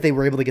fact that they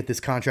were able to get this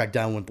contract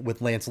done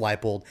with Lance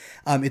Leipold,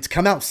 it's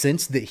come out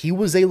since that he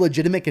was a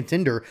legitimate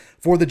contender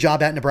for the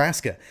job at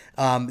Nebraska.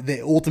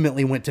 They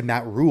ultimately went to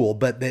Matt Rule,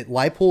 but that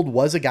Leipold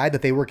was a guy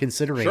that they were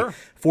considering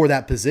for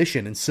that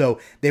position, and so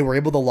they were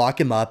able to lock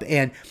him up.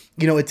 And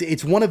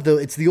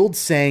it's the old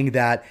saying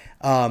that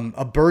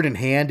a bird in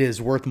hand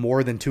is worth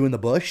more than two in the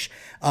bush.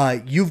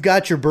 You've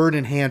got your bird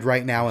in hand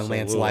right now in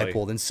Lance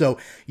Leipold. And so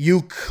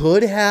you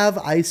could have,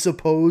 I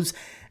suppose,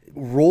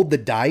 rolled the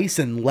dice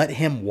and let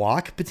him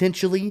walk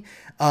potentially.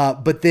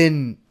 But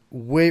then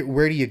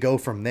where do you go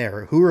from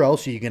there? Who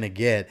else are you going to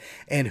get?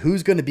 And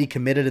who's going to be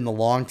committed in the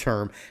long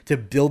term to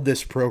build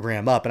this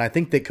program up? And I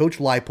think that Coach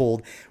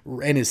Leipold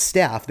and his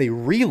staff, they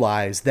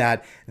realize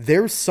that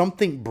there's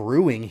something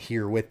brewing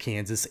here with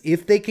Kansas.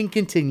 If they can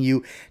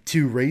continue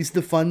to raise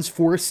the funds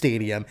for a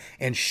stadium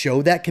and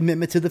show that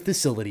commitment to the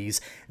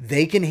facilities,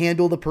 they can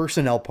handle the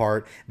personnel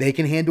part. They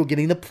can handle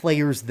getting the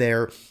players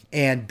there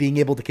and being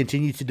able to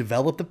continue to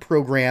develop the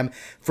program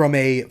from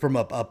a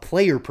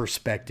player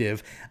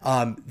perspective.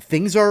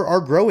 Things are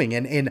growing,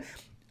 and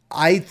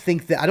I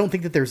don't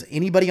think that there's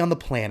anybody on the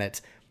planet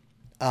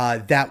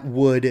that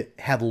would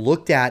have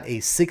looked at a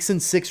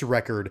 6-6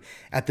 record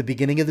at the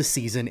beginning of the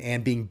season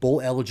and being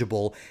bowl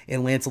eligible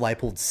in Lance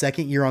Leipold's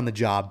second year on the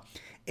job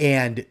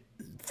and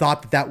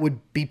thought that would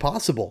be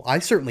possible. I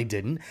certainly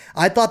didn't.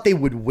 I thought they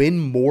would win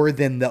more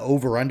than the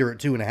over/under at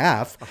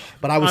 2.5,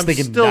 but I was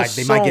thinking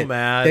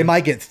they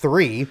might get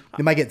 3.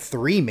 They might get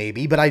 3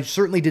 maybe, but I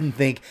certainly didn't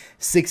think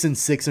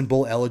 6-6 and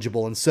bowl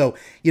eligible. And so,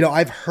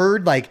 I've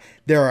heard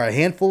there are a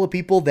handful of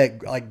people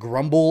that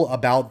grumble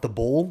about the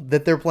bowl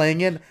that they're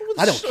playing in.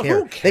 I don't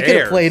care. They could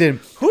have played in.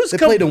 Who's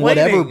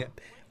complaining?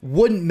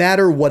 Wouldn't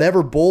matter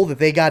whatever bowl that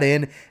they got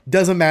in.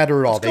 Doesn't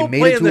matter at all. They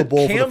made it to a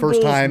bowl for the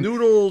first time.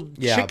 Noodle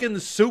chicken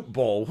soup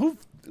bowl.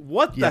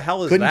 What the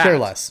hell is that? Couldn't care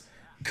less.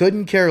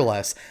 Couldn't care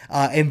less.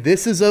 And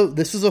this is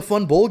a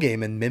fun bowl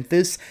game in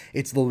Memphis.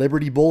 It's the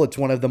Liberty Bowl. It's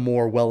one of the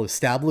more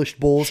well-established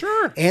bowls.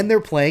 Sure. And they're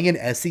playing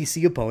an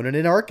SEC opponent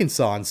in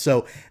Arkansas. And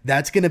so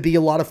that's going to be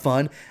a lot of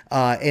fun.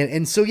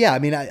 And so, yeah, I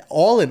mean,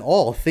 all in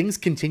all, things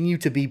continue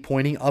to be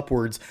pointing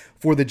upwards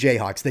for the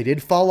Jayhawks. They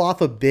did fall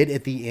off a bit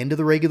at the end of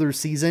the regular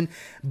season,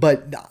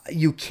 but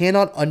you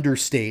cannot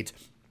understate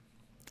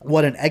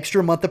what an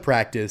extra month of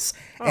practice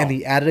and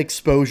the added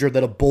exposure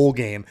that a bowl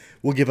game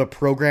will give a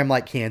program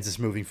like Kansas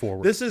moving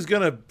forward. This is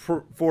going to,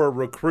 for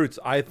recruits,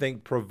 I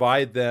think,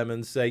 provide them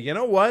and say, you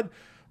know what?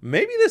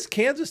 Maybe this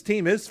Kansas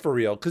team is for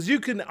real. Because you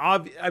can,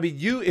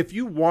 if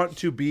you want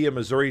to be a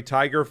Missouri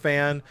Tiger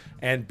fan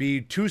and be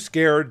too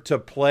scared to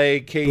play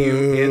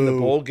KU in the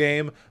bowl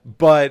game,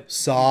 but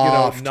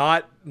soft.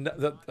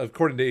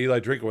 According to Eli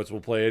Drinkowitz, will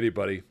play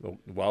anybody.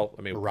 Well,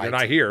 I mean, right. You're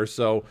not here,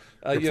 so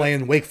you're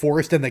playing Wake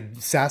Forest in the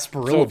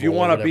Sarsaparilla Bowl. So if you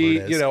want to be,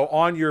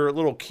 on your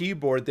little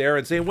keyboard there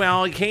and say,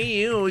 well,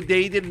 KU,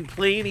 they didn't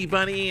play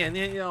anybody,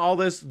 and all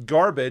this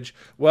garbage.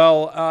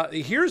 Well,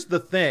 here's the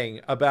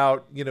thing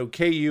about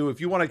KU. If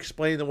you want to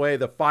explain away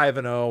the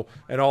 5-0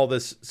 and all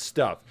this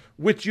stuff,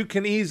 which you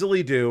can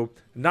easily do,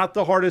 not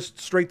the hardest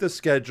strength of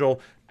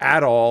schedule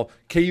at all.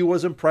 KU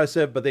was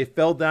impressive, but they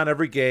fell down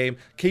every game.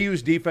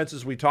 KU's defense,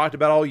 as we talked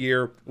about all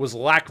year, was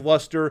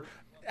lackluster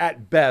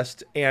at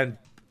best and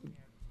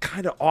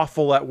kind of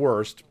awful at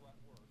worst.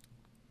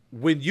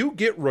 When you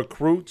get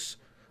recruits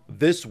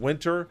this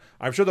winter,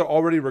 I'm sure they're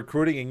already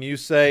recruiting, and you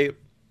say,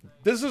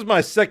 this is my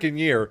second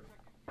year.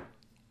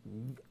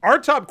 Our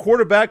top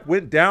quarterback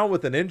went down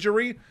with an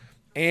injury,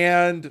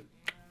 and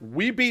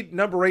we beat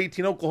number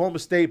 18 Oklahoma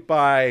State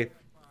by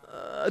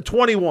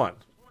 21.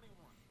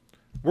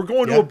 We're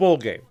going to a bowl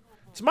game.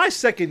 It's my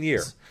second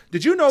year.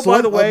 Did you know,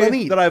 by the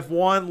way, that I've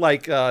won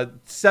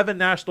 7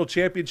 national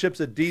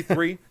championships at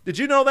D3? Did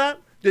you know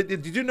that?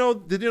 Did you know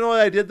that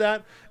I did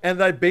that? And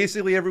that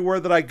basically everywhere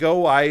that I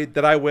go, I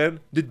win.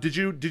 Did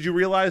you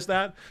realize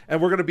that?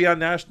 And we're going to be on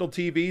national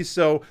TV.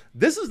 So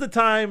this is the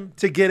time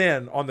to get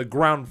in on the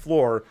ground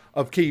floor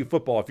of KU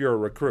football if you're a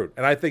recruit.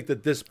 And I think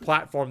that this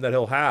platform that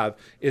he'll have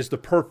is the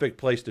perfect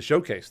place to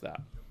showcase that.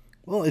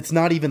 Well, it's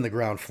not even the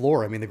ground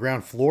floor. I mean, the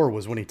ground floor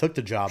was when he took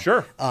the job.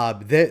 Sure.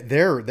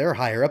 They're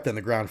higher up than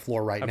the ground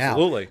floor right now.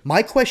 Absolutely.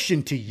 My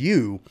question to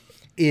you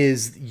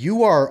is,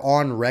 you are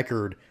on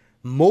record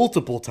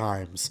multiple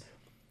times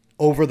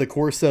over the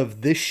course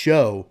of this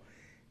show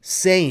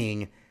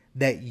saying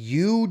that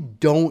you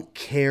don't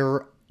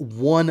care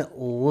one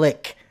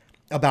lick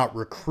about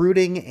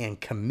recruiting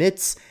and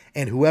commits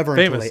and whoever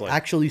until they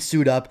actually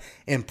suit up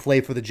and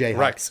play for the Jayhawks.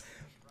 Right.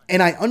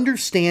 And I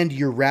understand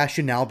your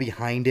rationale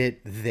behind it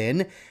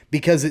then,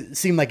 because it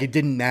seemed like it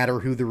didn't matter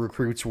who the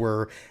recruits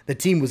were. The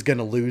team was going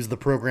to lose. The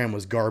program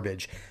was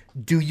garbage.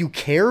 Do you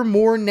care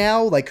more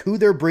now, like who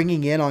they're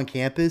bringing in on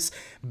campus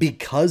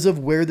because of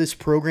where this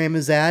program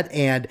is at?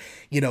 And,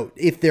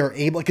 if they're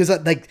able, because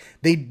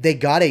they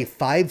got a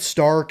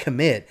 5-star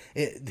commit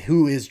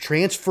who is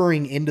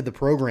transferring into the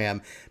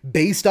program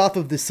based off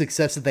of the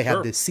success that they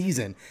had this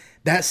season.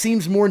 That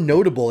seems more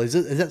notable. Is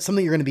that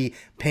something you're going to be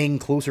paying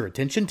closer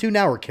attention to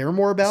now or care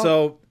more about?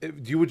 So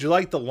would you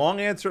like the long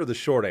answer or the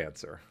short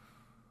answer?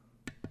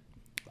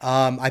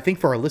 I think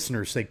for our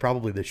listeners' sake,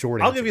 probably the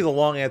short answer. I'll give you the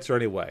long answer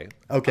anyway.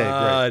 Okay,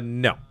 great.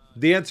 No.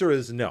 The answer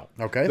is no.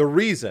 Okay. The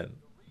reason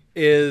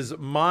is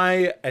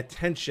my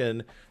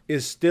attention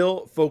is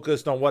still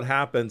focused on what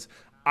happens.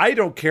 I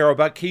don't care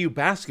about KU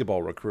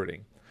basketball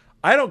recruiting.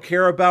 I don't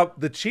care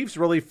about the Chiefs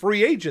really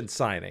free agent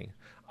signing.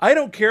 I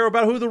don't care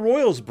about who the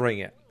Royals bring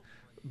in.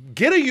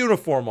 Get a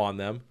uniform on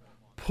them,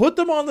 put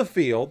them on the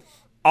field,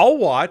 I'll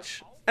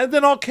watch, and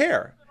then I'll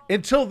care.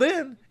 Until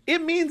then,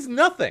 it means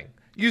nothing.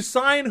 You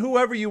sign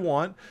whoever you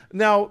want.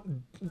 Now,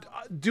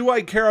 do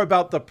I care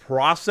about the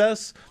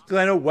process? Because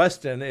I know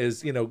Weston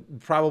is,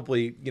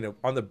 probably,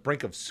 on the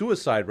brink of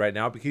suicide right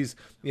now because,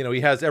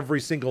 he has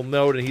every single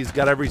note and he's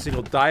got every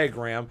single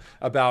diagram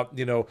about,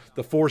 the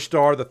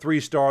 4-star, the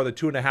 3-star, the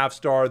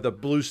 2.5-star, the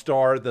blue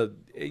star, the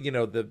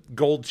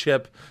gold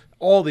chip,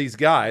 all these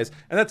guys.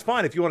 And that's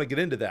fine if you want to get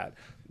into that.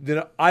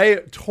 Then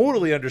I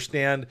totally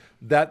understand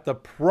that the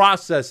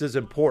process is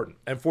important.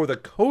 And for the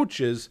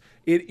coaches,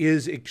 it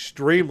is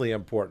extremely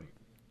important.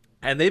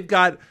 And they've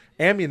got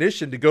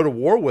ammunition to go to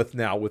war with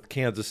now with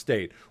Kansas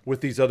State,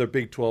 with these other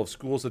Big 12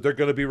 schools that they're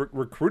going to be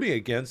recruiting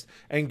against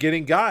and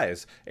getting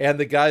guys. And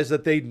the guys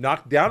that they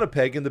knocked down a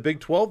peg in the Big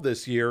 12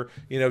 this year,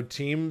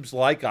 teams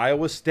like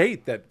Iowa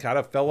State that kind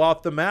of fell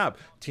off the map,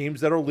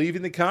 teams that are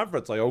leaving the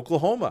conference like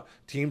Oklahoma,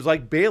 teams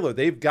like Baylor.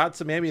 They've got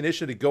some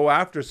ammunition to go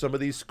after some of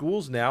these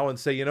schools now and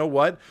say, you know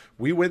what,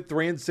 we went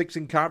 3-6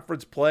 in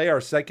conference play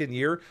our second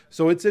year,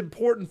 so it's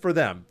important for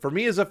them. For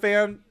me as a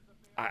fan,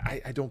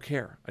 I don't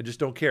care. I just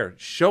don't care.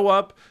 Show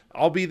up.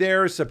 I'll be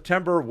there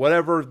September,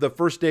 whatever, the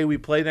first day we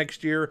play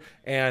next year,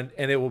 and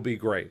it will be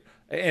great.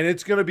 And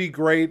it's going to be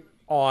great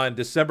on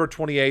December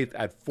 28th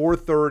at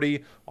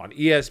 4:30 on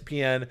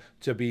ESPN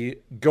to be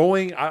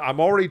going. I'm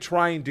already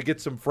trying to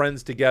get some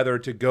friends together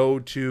to go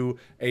to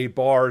a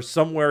bar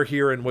somewhere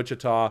here in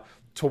Wichita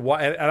to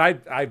watch. And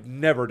I've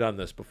never done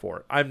this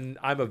before. I'm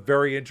a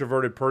very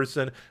introverted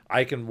person.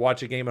 I can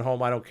watch a game at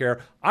home. I don't care.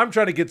 I'm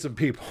trying to get some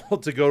people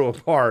to go to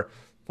a bar.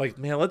 Like,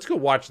 man, let's go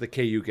watch the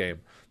KU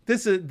game.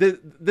 This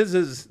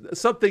is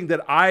something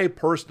that I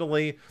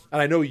personally,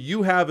 and I know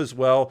you have as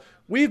well,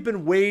 we've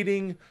been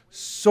waiting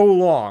so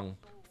long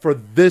for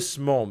this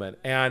moment,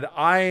 and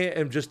I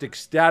am just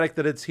ecstatic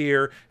that it's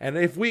here. And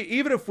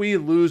even if we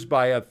lose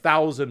by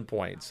 1,000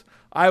 points,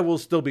 I will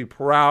still be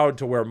proud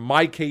to wear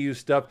my KU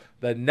stuff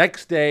the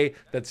next day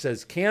that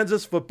says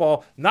Kansas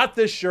football, not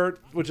this shirt,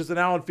 which is an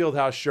Allen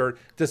Fieldhouse shirt,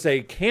 to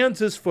say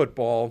Kansas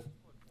football,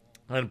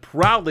 and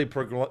proudly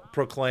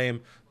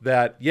proclaim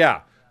that,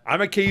 yeah,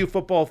 I'm a KU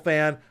football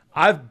fan.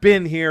 I've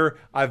been here.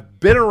 I've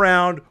been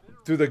around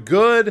through the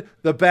good,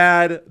 the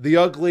bad, the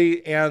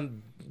ugly,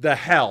 and the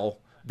hell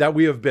that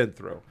we have been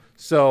through.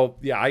 So,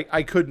 yeah,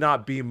 I could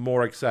not be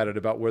more excited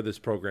about where this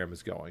program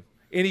is going.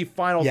 Any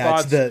final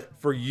thoughts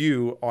for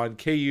you on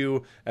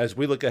KU as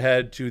we look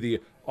ahead to the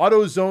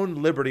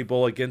AutoZone Liberty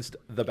Bowl against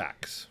the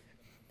Backs?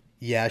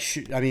 Yeah,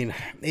 I mean,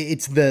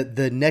 it's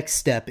the next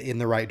step in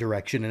the right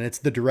direction, and it's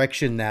the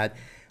direction that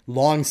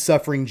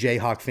long-suffering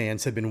Jayhawk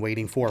fans have been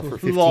waiting for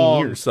 15 years.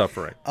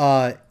 Long-suffering.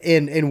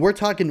 And we're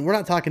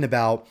not talking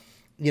about,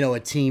 a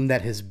team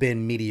that has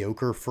been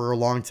mediocre for a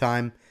long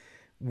time.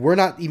 We're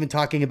not even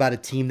talking about a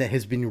team that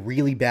has been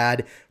really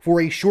bad for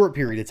a short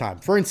period of time.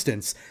 For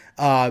instance,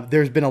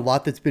 there's been a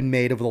lot that's been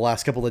made over the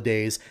last couple of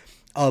days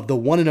of the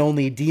one and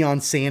only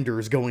Deion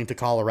Sanders going to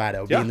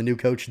Colorado, being the new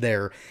coach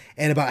there,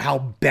 and about how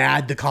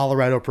bad the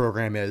Colorado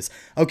program is.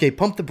 Okay,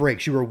 pump the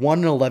brakes. You were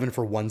 1-11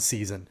 for one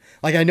season.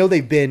 Like, I know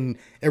they've been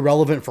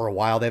irrelevant for a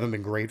while. They haven't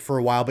been great for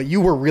a while, but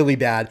you were really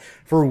bad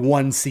for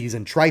one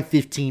season. Try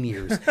 15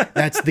 years.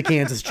 That's the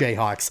Kansas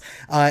Jayhawks.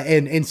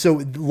 And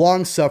so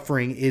long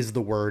suffering is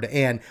the word.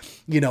 And,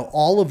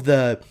 all of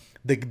the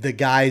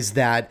guys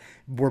that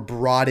were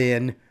brought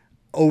in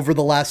over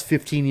the last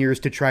 15 years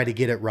to try to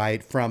get it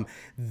right, from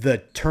the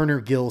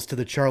Turner Gills to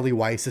the Charlie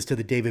Weisses to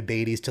the David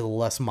Beatties to the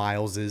Les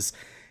Mileses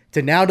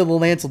to now to the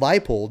Lance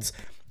Leipolds.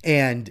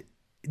 And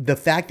the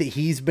fact that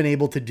he's been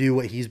able to do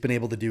what he's been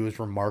able to do is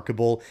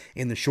remarkable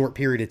in the short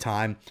period of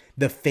time.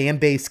 The fan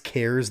base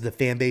cares. The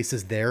fan base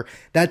is there.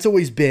 That's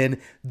always been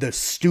the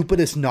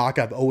stupidest knock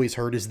I've always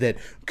heard, is that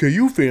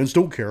KU fans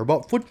don't care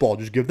about football.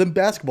 Just give them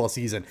basketball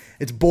season.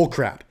 It's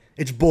bullcrap.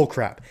 It's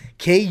bullcrap.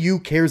 KU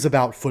cares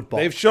about football.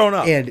 They've shown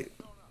up. And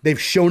they've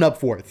shown up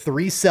for it.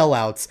 3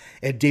 sellouts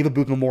at David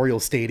Booth Memorial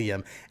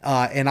Stadium.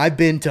 And I've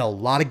been to a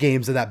lot of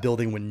games of that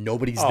building when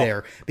nobody's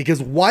there,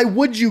 because why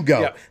would you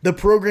go? Yeah. The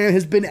program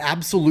has been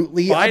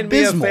absolutely abysmal. Find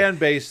me a fan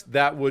base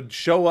that would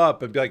show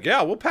up and be like,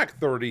 yeah, we'll pack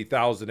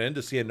 30,000 in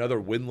to see another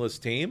winless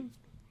team.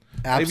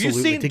 Absolutely. Have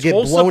you seen to get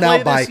Tulsa blown play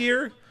out by this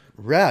year?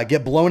 Yeah,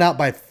 get blown out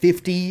by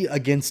 50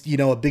 against,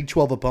 a Big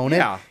 12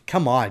 opponent. Yeah.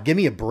 Come on, give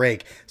me a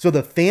break. So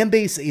the fan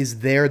base is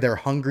there. They're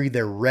hungry.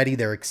 They're ready.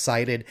 They're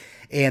excited.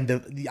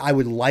 And I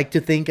would like to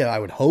think, I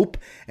would hope,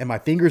 and my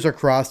fingers are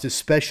crossed,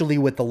 especially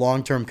with the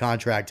long-term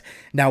contract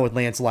now with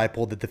Lance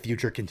Leipold, that the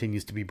future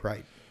continues to be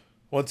bright.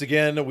 Once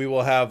again, we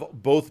will have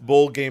both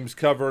bowl games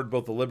covered,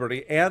 both the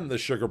Liberty and the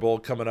Sugar Bowl,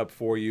 coming up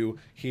for you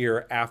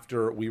here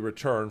after we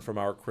return from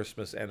our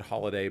Christmas and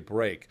holiday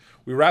break.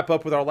 We wrap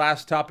up with our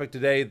last topic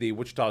today, the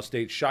Wichita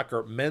State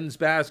Shocker men's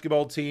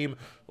basketball team,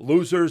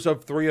 losers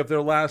of 3 of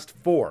their last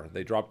 4.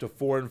 They dropped to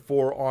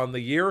 4-4 on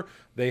the year.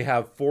 They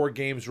have 4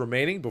 games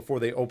remaining before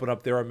they open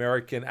up their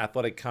American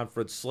Athletic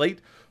Conference slate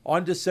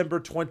on December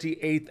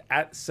 28th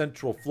at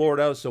Central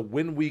Florida. So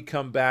when we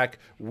come back,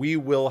 we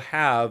will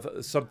have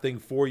something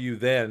for you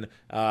then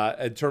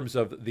in terms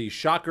of the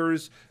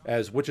Shockers,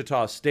 as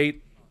Wichita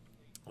State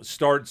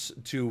starts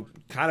to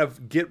kind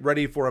of get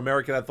ready for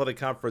American Athletic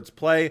Conference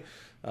play.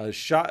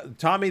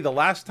 Tommy, the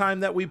last time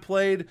that we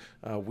played,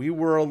 we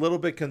were a little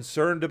bit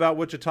concerned about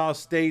Wichita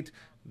State.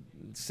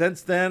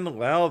 Since then,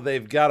 well,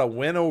 they've got a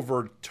win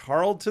over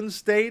Tarleton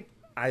State.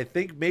 I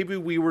think maybe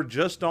we were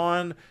just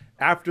on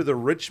after the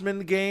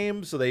Richmond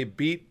game, so they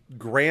beat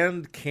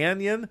Grand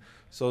Canyon.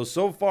 So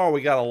far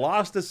we got a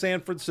loss to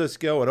San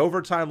Francisco, an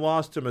overtime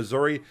loss to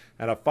Missouri,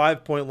 and a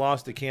 5-point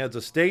loss to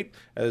Kansas State.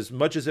 As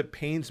much as it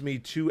pains me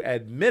to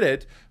admit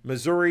it,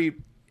 Missouri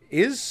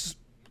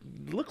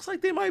looks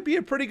like they might be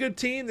a pretty good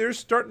team. They're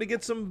starting to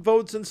get some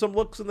votes and some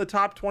looks in the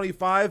top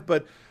 25,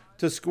 but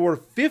to score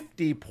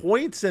 50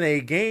 points in a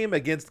game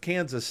against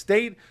Kansas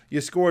State,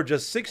 you scored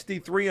just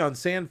 63 on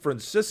San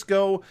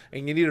Francisco,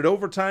 and you needed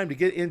overtime to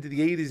get into the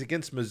 80s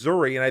against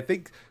Missouri. And I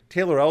think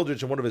Taylor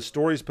Eldridge in one of his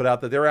stories put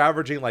out that they're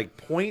averaging like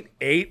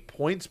 0.8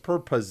 points per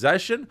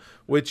possession,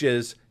 which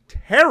is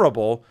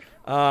terrible.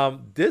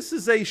 This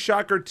is a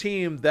Shocker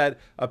team that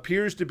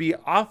appears to be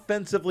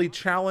offensively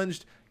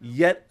challenged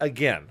yet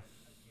again.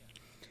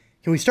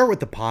 Can we start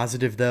with the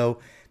positive, though?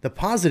 The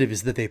positive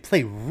is that they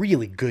play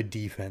really good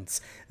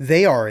defense.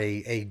 They are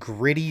a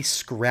gritty,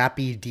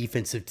 scrappy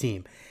defensive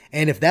team.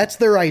 And if that's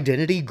their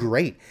identity,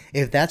 great.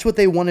 If that's what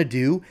they want to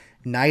do,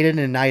 night in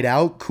and night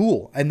out,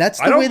 cool. And that's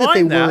the way that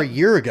they were a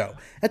year ago.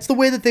 That's the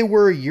way that they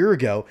were a year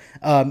ago.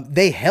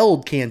 They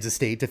held Kansas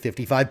State to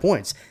 55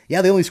 points.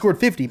 Yeah, they only scored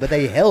 50, but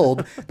they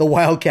held the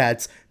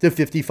Wildcats to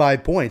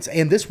 55 points.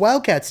 And this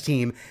Wildcats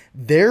team,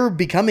 they're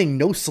becoming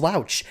no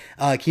slouch.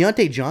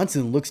 Keontae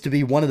Johnson looks to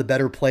be one of the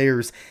better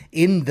players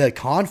in the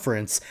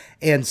conference.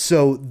 And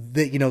so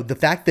the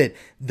fact that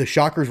the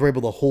Shockers were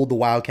able to hold the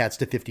Wildcats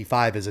to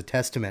 55 is a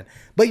testament.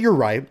 But you're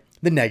right.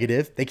 The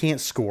negative, they can't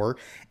score.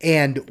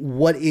 And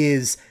what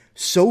is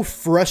so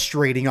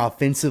frustrating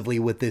offensively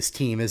with this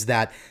team is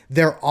that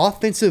their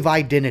offensive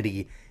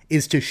identity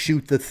is to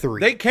shoot the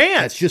three. They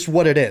can't. That's just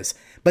what it is.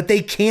 But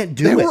they can't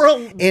do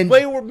it.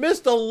 They were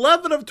missed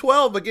 11 of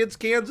 12 against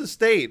Kansas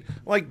State.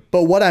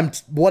 But what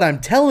I'm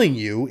telling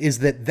you is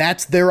that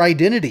that's their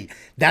identity.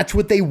 That's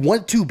what they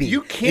want to be.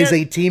 Is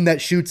a team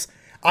that shoots.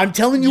 I'm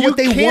telling you what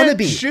they want to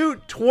be. You can't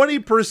shoot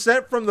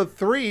 20% from the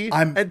three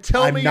and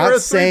tell me you're a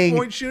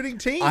three-point shooting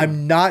team.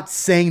 I'm not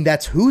saying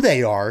that's who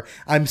they are.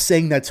 I'm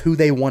saying that's who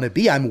they want to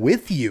be. I'm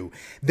with you.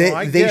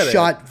 They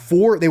shot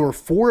 4. They were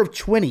 4 of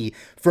 20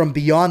 from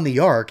beyond the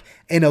arc.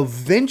 And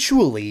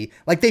eventually,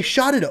 they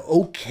shot it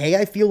okay,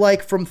 I feel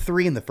like, from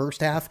 3 in the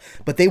first half,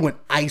 but they went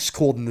ice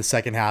cold in the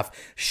second half,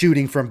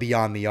 shooting from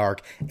beyond the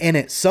arc. And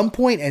at some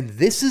point, and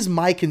this is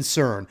my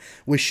concern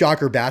with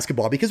Shocker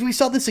basketball, because we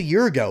saw this a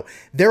year ago,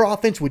 their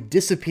offense would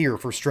disappear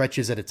for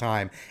stretches at a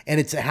time, and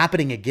it's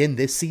happening again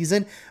this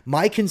season.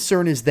 My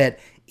concern is that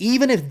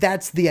even if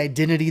that's the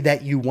identity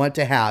that you want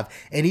to have,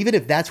 and even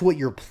if that's what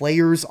your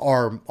players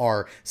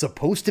are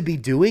supposed to be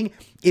doing,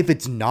 if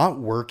it's not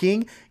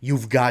working,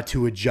 you've got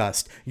to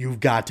adjust. You've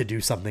got to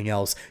do something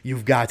else.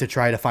 You've got to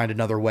try to find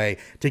another way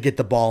to get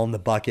the ball in the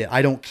bucket.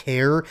 I don't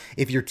care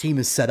if your team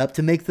is set up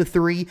to make the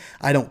three.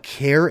 I don't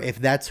care if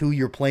that's who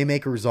your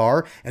playmakers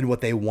are and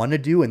what they want to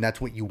do, and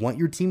that's what you want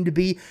your team to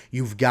be.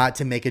 You've got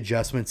to make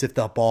adjustments if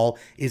the ball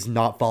is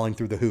not falling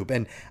through the hoop.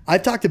 And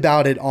I've talked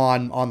about it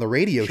on the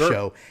radio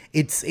show.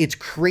 It's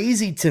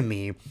crazy to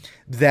me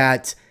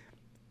that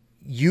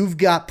you've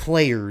got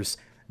players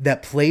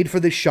that played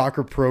for the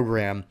Shocker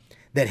program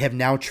that have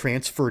now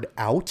transferred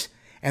out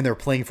and they're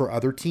playing for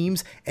other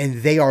teams,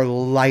 and they are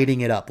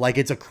lighting it up.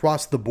 It's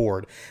across the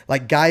board.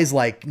 Guys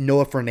like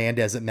Noah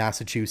Fernandez at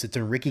Massachusetts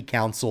and Ricky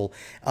Council,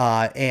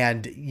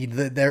 and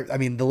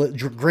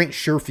Grant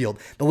Sherfield.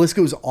 The list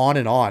goes on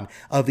and on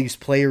of these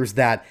players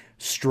that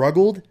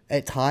struggled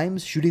at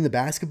times shooting the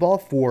basketball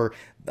for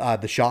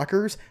the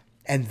Shockers,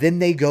 and then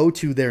they go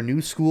to their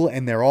new school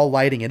and they're all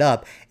lighting it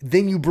up.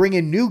 Then you bring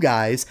in new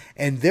guys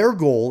and their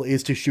goal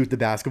is to shoot the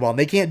basketball, and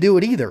they can't do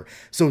it either.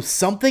 So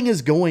something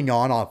is going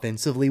on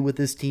offensively with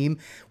this team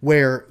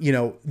where,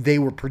 they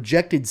were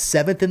projected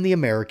 7th in the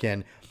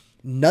American.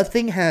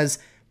 Nothing has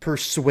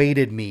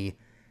persuaded me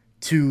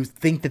to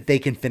think that they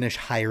can finish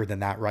higher than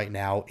that right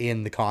now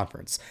in the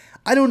conference.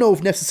 I don't know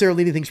if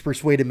necessarily anything's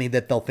persuaded me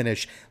that they'll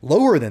finish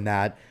lower than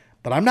that,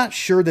 but I'm not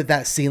sure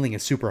that ceiling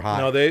is super high.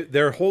 No,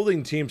 they're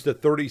holding teams to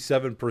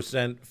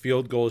 37%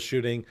 field goal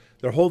shooting.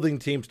 They're holding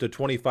teams to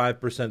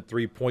 25%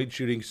 three-point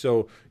shooting.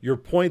 So your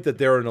point that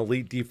they're an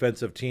elite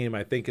defensive team,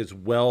 I think, is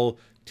well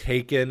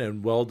taken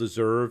and well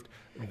deserved.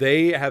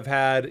 They have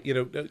had,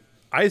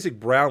 Isaac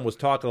Brown was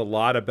talking a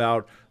lot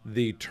about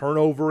the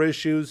turnover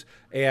issues,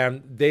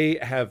 and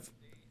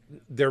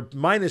they're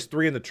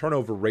 -3 in the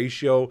turnover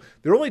ratio.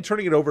 They're only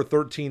turning it over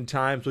 13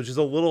 times, which is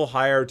a little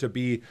higher to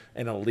be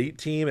an elite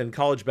team. In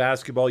college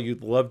basketball,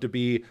 you'd love to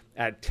be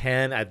at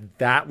 10 at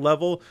that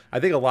level.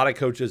 I think a lot of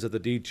coaches at the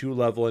D2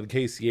 level and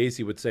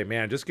KCAC would say,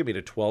 man, just give me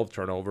to 12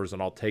 turnovers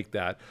and I'll take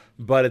that.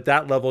 But at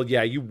that level,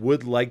 yeah, you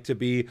would like to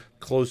be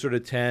closer to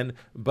 10.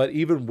 But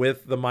even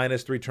with the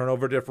 -3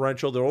 turnover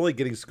differential, they're only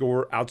getting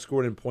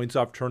outscored in points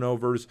off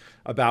turnovers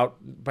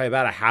by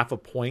about a half a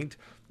point.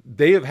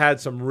 They have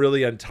had some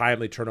really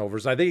untimely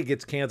turnovers. I think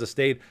against Kansas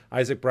State,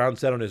 Isaac Brown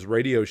said on his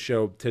radio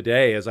show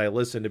today, as I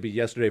listened to be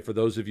yesterday for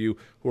those of you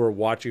who are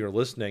watching or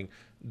listening,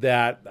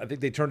 that I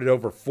think they turned it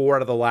over 4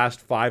 out of the last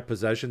 5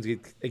 possessions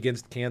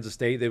against Kansas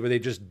State. They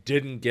just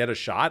didn't get a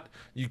shot.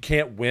 You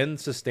can't win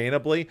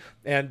sustainably.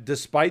 And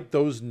despite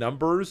those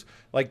numbers,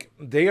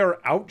 they are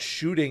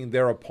outshooting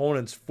their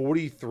opponents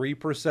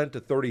 43% to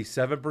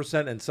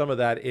 37%. And some of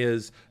that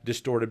is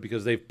distorted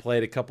because they've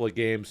played a couple of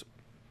games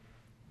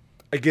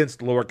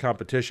against lower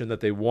competition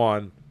that they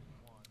won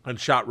and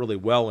shot really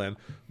well in.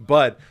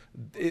 But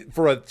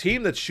for a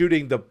team that's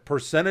shooting the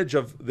percentage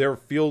of their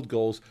field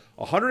goals,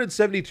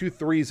 172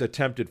 threes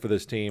attempted for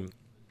this team.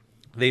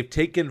 They've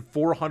taken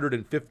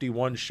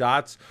 451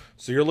 shots.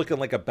 So you're looking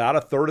about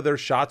a third of their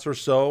shots or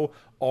so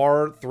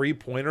are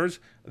three-pointers.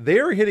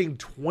 They're hitting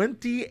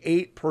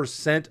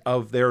 28%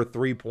 of their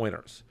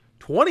three-pointers.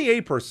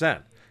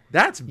 28%.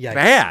 That's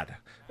bad.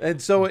 And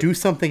so do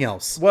something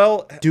else.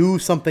 Well, do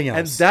something else.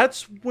 And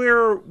that's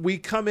where we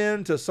come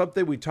into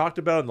something we talked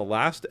about in the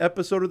last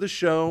episode of the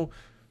show.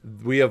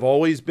 We have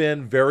always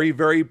been very,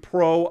 very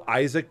pro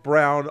Isaac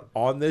Brown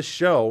on this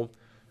show.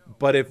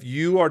 But if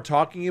you are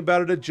talking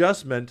about an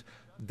adjustment,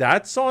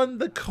 that's on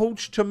the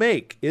coach to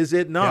make, is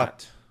it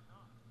not?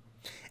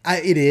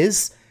 It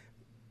is.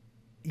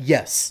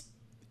 Yes,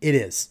 it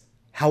is.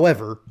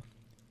 However,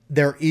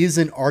 there is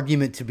an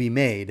argument to be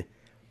made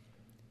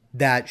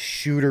that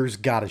shooters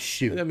got to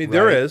shoot. I mean, right?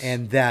 There is.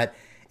 And that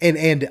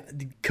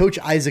and Coach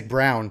Isaac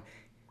Brown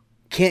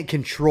can't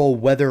control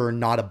whether or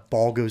not a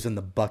ball goes in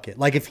the bucket.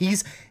 Like if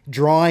he's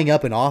drawing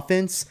up an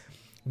offense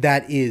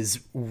that is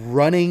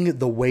running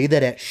the way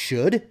that it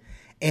should,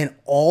 and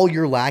all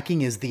you're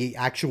lacking is the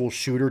actual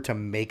shooter to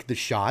make the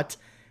shot,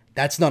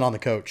 that's not on the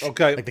coach.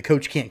 Okay. Like the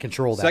coach can't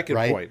control that, Second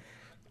right? point.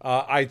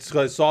 I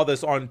saw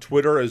this on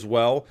Twitter as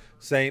well,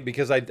 saying,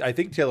 because I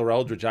think Taylor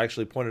Eldridge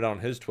actually pointed out on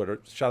his Twitter.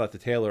 Shout out to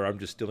Taylor. I'm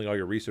just stealing all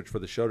your research for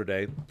the show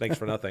today. Thanks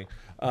for nothing.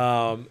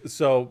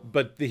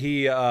 But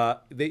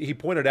he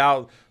pointed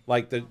out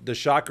like the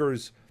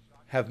Shockers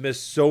have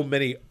missed so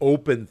many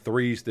open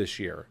threes this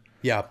year.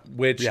 Yeah.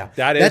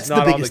 That is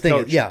not on the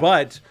coach. Yeah.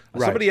 But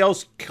somebody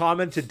else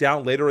commented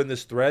down later in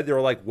this thread. They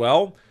were like,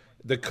 well,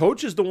 the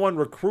coach is the one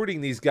recruiting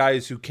these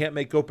guys who can't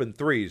make open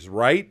threes,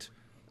 right?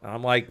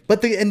 I'm like,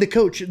 but the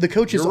coach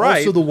is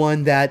also the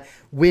one that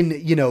when,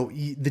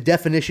 the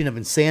definition of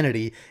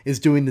insanity is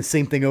doing the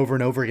same thing over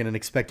and over again and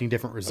expecting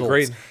different results.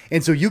 Agreed.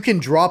 And so you can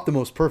drop the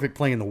most perfect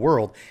play in the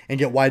world and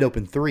get wide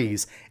open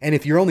threes. And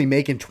if you're only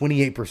making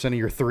 28% of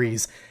your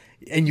threes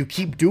and you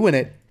keep doing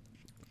it,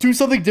 do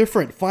something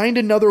different. Find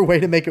another way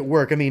to make it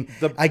work. I mean,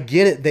 I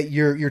get it that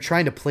you're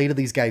trying to play to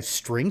these guys'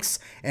 strengths,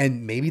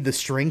 and maybe the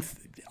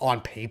strength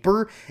on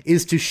paper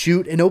is to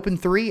shoot an open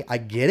three. I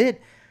get it.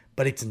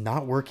 But it's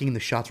not working.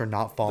 The shots are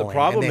not falling. The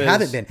problem and they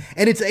haven't been.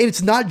 And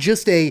it's not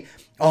just it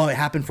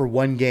happened for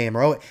one game.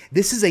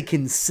 This is a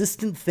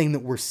consistent thing that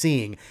we're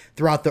seeing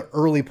throughout the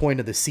early point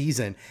of the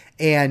season.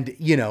 And,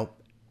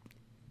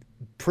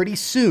 pretty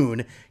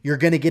soon you're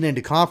going to get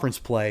into conference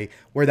play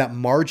where that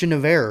margin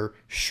of error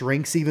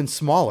shrinks even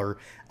smaller.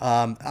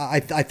 I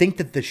think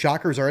that the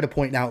Shockers are at a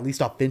point now, at least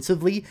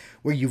offensively,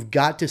 where you've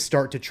got to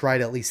start to try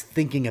to at least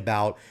thinking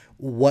about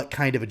what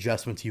kind of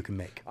adjustments you can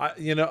make.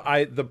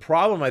 The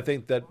problem I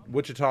think that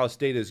Wichita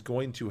State is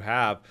going to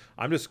have,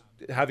 I'm just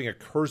having a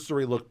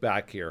cursory look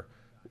back here.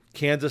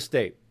 Kansas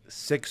State,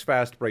 6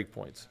 fast break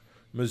points.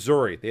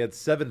 Missouri, they had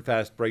 7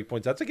 fast break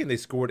points. That's a game they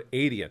scored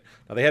 80 in.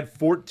 Now, they had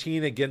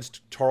 14 against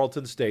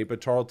Tarleton State,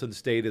 but Tarleton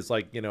State is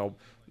like,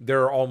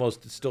 they're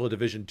almost still a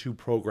Division II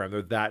program.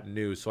 They're that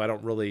new, so I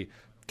don't really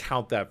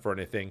count that for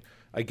anything.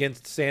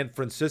 Against San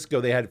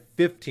Francisco, they had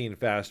 15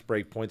 fast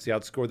break points. They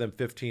outscored them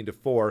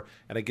 15-4.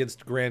 And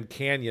against Grand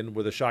Canyon,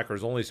 where the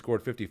Shockers only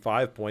scored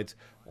 55 points,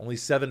 only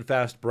 7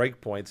 fast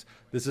break points.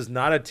 This is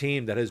not a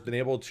team that has been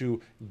able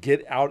to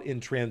get out in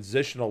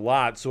transition a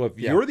lot. So if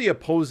you're the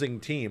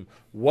opposing team,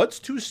 what's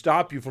to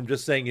stop you from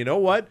just saying, you know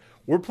what?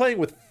 We're playing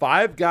with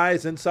 5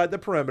 guys inside the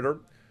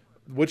perimeter.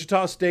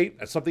 Wichita State,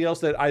 that's something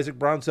else that Isaac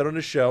Brown said on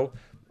his show.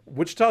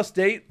 Wichita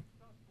State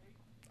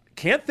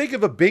can't think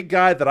of a big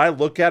guy that I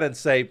look at and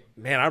say,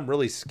 man, I'm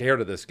really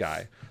scared of this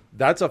guy.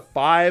 That's a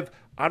 5.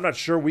 I'm not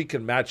sure we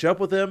can match up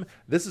with him.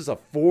 This is a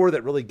 4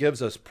 that really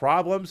gives us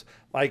problems.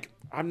 Like,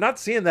 I'm not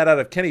seeing that out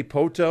of Kenny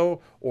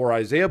Poto or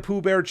Isaiah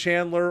Pooh Bear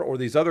Chandler or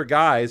these other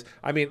guys.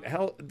 I mean,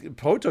 hell,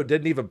 Poto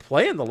didn't even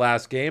play in the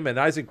last game, and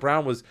Isaac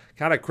Brown was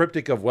kind of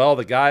cryptic of, well,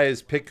 the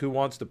guys pick who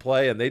wants to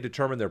play, and they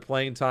determine their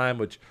playing time,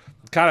 which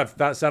kind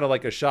of sounded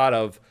like a shot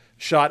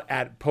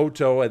at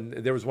Poto, and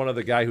there was one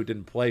other guy who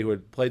didn't play, who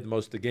had played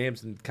most of the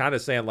games, and kind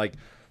of saying, like,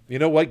 you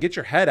know what, get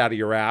your head out of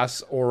your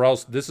ass, or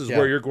else this is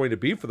where you're going to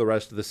be for the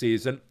rest of the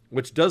season,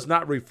 which does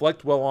not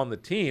reflect well on the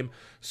team.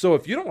 So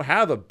if you don't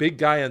have a big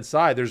guy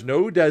inside, there's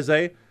no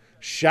Udeze,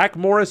 Shaq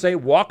Morris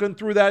ain't walking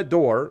through that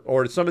door,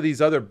 or some of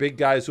these other big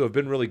guys who have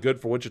been really good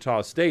for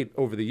Wichita State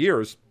over the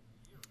years,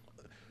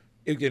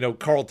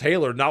 Carl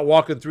Taylor not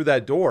walking through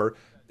that door.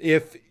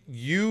 If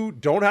you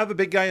don't have a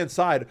big guy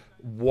inside,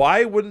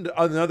 why wouldn't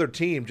another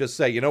team just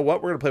say, you know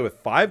what, we're going to play with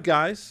 5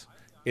 guys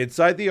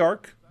inside the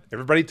arc.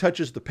 Everybody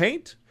touches the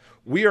paint.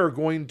 We are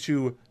going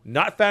to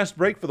not fast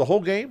break for the whole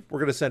game. We're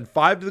going to send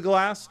 5 to the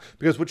glass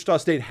because Wichita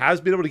State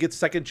has been able to get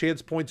second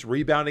chance points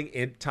rebounding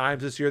in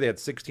times this year. They had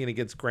 16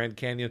 against Grand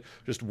Canyon,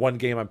 just one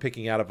game I'm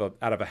picking out of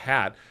a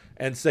hat,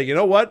 and say, you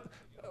know what?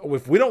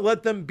 If we don't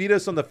let them beat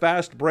us on the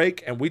fast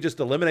break and we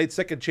just eliminate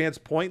second chance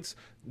points,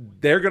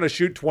 they're going to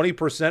shoot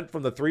 20%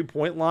 from the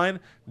 3-point line.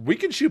 We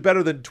can shoot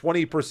better than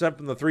 20%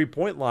 from the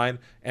 3-point line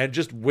and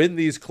just win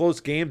these close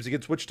games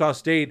against Wichita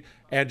State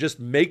and just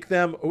make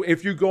them,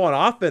 if you go on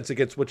offense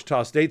against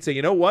Wichita State, say,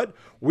 you know what?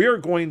 We are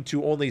going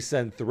to only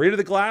send 3 to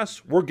the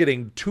glass. We're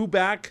getting 2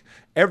 back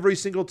every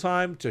single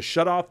time to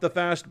shut off the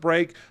fast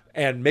break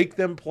and make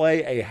them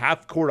play a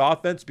half-court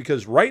offense,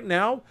 because right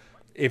now,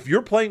 if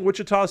you're playing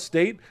Wichita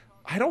State,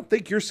 I don't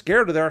think you're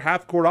scared of their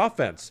half-court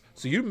offense.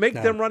 So you make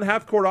them run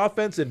half-court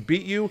offense and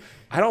beat you.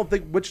 I don't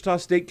think Wichita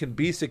State can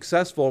be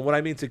successful. And when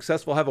I mean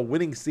successful, have a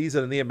winning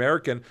season in the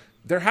American,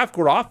 their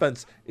half-court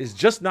offense is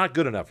just not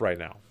good enough right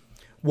now.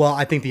 Well,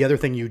 I think the other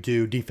thing you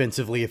do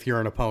defensively if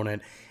you're an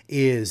opponent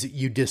is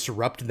you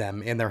disrupt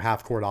them in their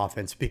half-court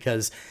offense,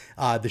 because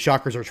the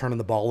Shockers are turning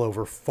the ball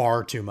over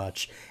far too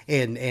much.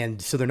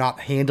 And so they're not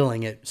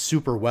handling it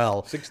super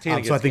well. 16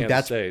 against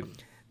Kansas State.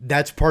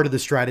 that's part of the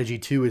strategy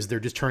too, is they're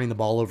just turning the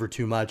ball over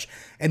too much.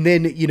 And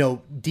then,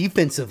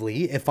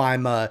 defensively, if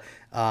I'm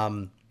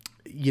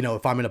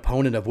if I'm an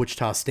opponent of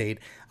Wichita State,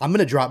 I'm going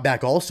to drop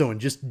back also and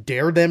just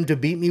dare them to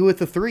beat me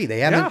with a three.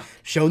 They haven't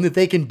shown that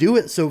they can do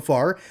it so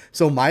far,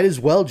 so might as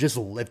well just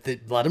let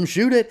them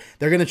shoot it.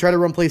 They're going to try to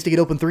run plays to get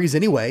open threes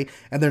anyway,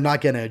 and they're not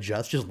going to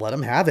adjust. Just let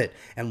them have it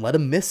and let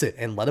them miss it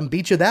and let them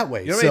beat you that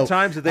way. You know how many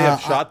times that they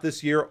have shot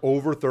this year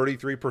over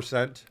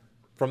 33%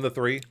 from the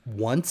three?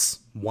 Once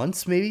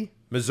maybe?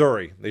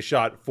 Missouri, they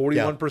shot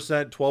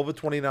 41%, 12 of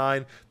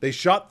 29. They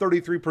shot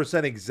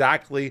 33%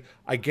 exactly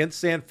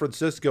against San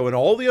Francisco. In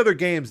all the other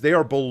games, they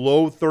are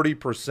below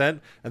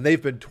 30%, and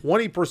they've been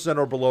 20%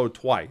 or below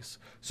twice.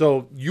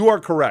 So you are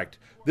correct.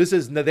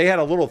 They had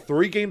a little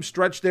 3-game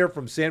stretch there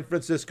from San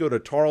Francisco to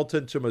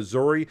Tarleton to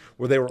Missouri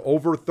where they were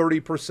over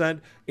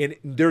 30%. And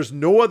there's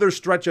no other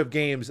stretch of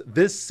games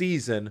this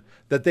season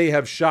that they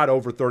have shot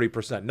over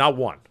 30%. Not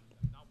one.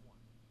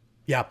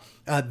 Yeah,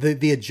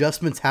 the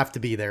adjustments have to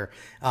be there.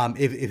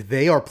 If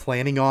they are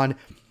planning on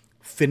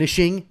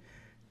finishing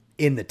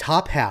in the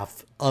top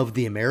half of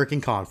the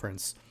American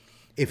Conference,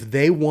 if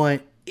they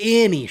want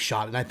any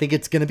shot, and I think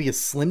it's going to be a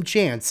slim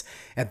chance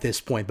at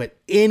this point, but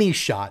any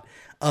shot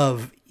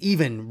of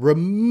even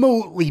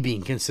remotely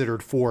being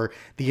considered for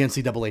the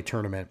NCAA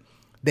tournament,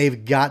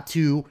 they've got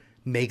to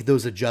make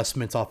those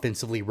adjustments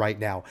offensively right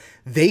now.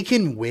 They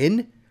can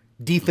win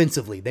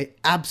defensively. They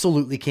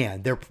absolutely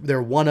can.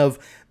 They're one of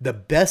the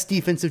best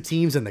defensive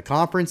teams in the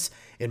conference,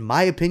 in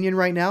my opinion,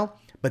 right now,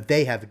 but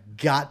they have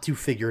got to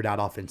figure it out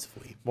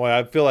offensively. Boy,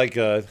 I feel like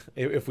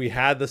if we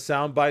had the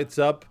sound bites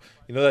up,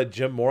 that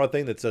Jim Mora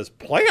thing that says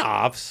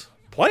playoff,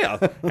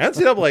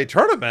 NCAA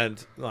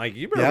tournament, like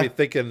you better be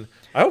thinking,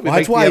 I hope we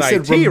that's why I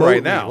said remotely,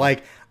 right now.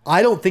 Like,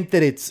 I don't think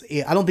that it's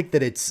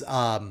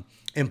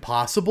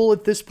impossible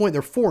at this point.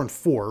 They're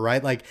 4-4,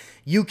 right? Like,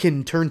 you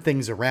can turn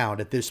things around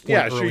at this point.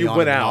 Yeah, sure, you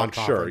win out,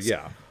 sure,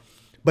 yeah.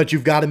 But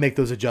you've got to make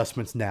those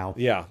adjustments now.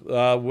 Yeah.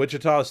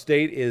 Wichita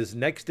State is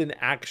next in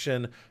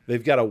action.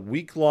 They've got a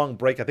week-long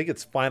break. I think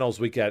it's finals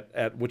week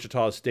at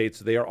Wichita State,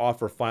 so they are off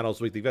for finals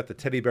week. They've got the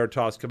Teddy Bear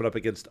Toss coming up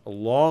against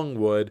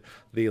Longwood.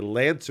 The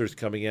Lancers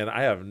coming in.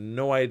 I have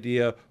no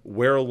idea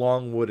where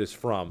Longwood is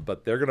from,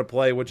 but they're going to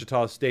play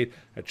Wichita State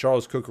at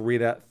Charles Cook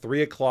Arena at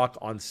 3 o'clock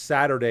on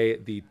Saturday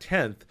the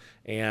 10th,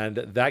 and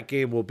that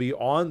game will be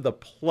on the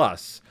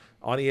Plus,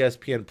 on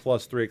ESPN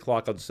Plus, 3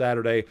 o'clock on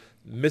Saturday.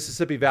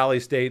 Mississippi Valley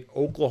State,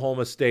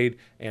 Oklahoma State,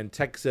 and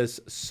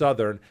Texas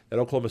Southern. That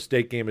Oklahoma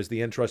State game is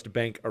the Intrust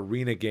Bank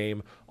Arena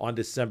game on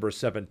December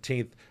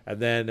 17th. And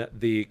then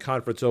the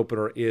conference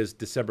opener is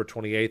December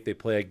 28th. They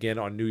play again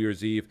on New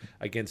Year's Eve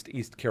against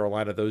East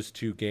Carolina. Those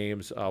two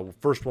games,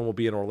 first one will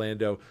be in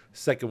Orlando.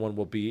 Second one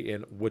will be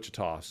in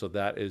Wichita. So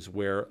that is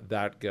where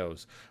that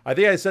goes. I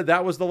think I said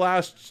that was the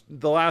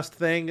last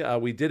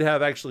thing. We did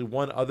have actually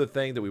one other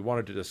thing that we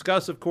wanted to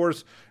discuss, of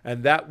course,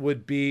 and that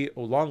would be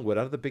Longwood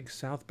out of the Big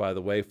South, by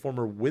the way,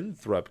 former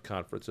Winthrop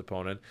Conference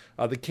opponent.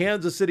 The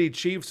Kansas City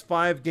Chiefs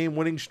 5-game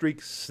winning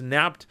streak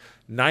snapped,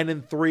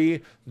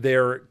 9-3.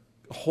 Their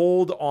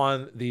hold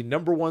on the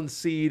number 1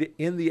 seed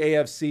in the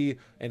AFC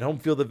and home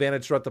field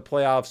advantage throughout the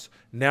playoffs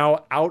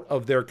now out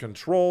of their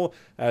control,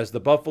 as the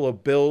Buffalo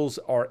Bills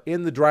are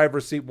in the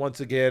driver's seat once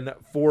again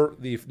for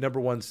the number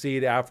 1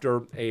 seed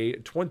after a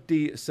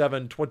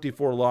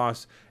 27-24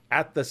 loss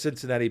at the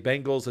Cincinnati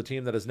Bengals, a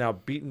team that has now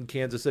beaten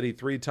Kansas City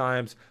 3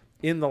 times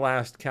in the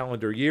last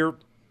calendar year.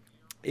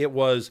 It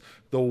was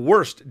the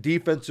worst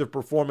defensive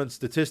performance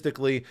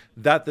statistically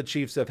that the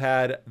Chiefs have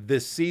had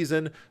this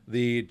season.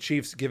 The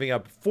Chiefs giving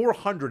up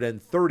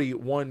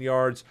 431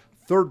 yards,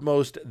 third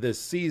most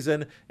this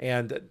season,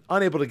 and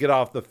unable to get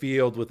off the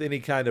field with any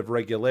kind of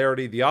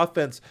regularity. The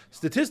offense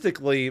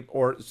statistically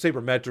or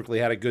sabermetrically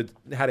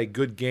had a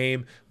good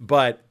game,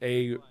 but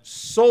a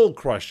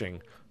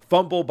soul-crushing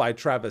fumble by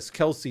Travis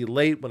Kelce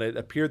late when it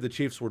appeared the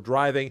Chiefs were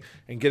driving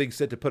and getting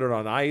set to put it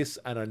on ice,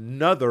 and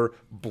another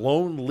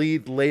blown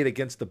lead late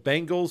against the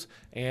Bengals.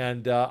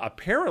 And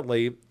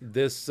apparently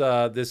this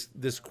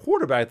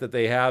quarterback that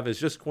they have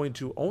is just going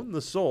to own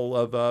the soul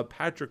of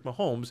Patrick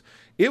Mahomes,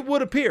 it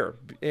would appear.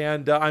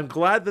 And I'm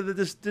glad that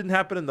this didn't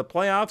happen in the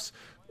playoffs.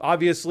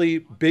 Obviously,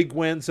 big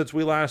win since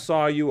we last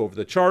saw you over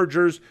the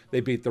Chargers. They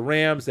beat the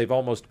Rams. They've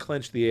almost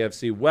clinched the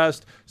AFC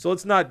West. So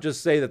let's not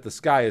just say that the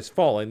sky is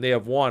falling. They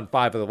have won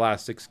 5 of the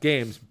last 6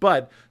 games.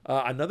 But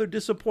another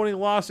disappointing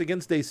loss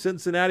against a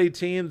Cincinnati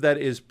team that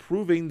is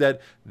proving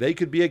that they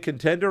could be a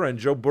contender. And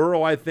Joe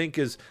Burrow, I think,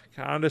 is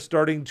kind of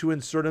starting to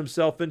insert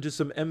himself into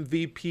some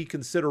MVP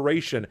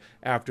consideration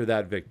after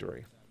that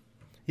victory.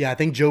 Yeah, I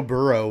think Joe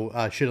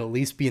Burrow should at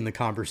least be in the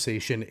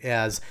conversation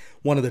as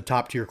one of the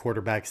top tier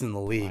quarterbacks in the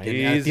league.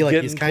 And I feel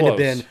like he's kind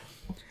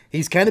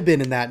of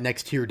been in that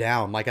next tier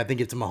down. Like, I think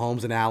it's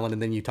Mahomes and Allen,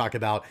 and then you talk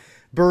about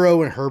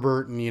Burrow and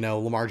Herbert and,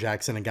 Lamar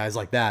Jackson and guys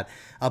like that.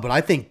 But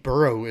I think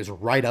Burrow is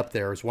right up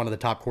there as one of the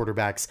top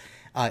quarterbacks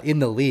in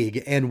the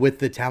league. And with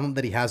the talent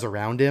that he has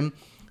around him,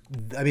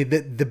 I mean,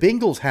 the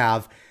Bengals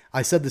have,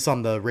 I said this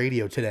on the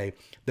radio today,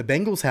 the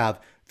Bengals have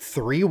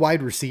 3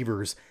 wide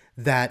receivers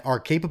that are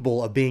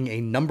capable of being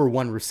a number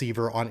one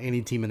receiver on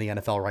any team in the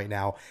NFL right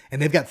now.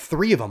 And they've got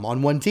 3 of them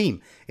on one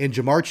team in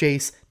Ja'Marr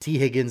Chase, T.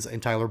 Higgins,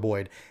 and Tyler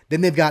Boyd.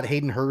 Then they've got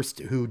Hayden Hurst,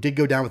 who did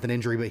go down with an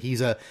injury, but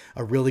he's a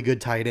really good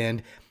tight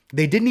end.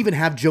 They didn't even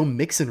have Joe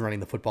Mixon running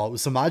the football. It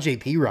was Samaje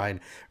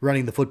Perine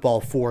running the football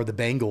for the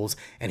Bengals,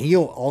 and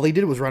all they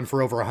did was run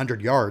for over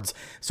 100 yards.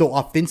 So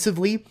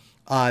offensively,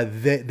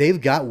 they've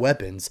got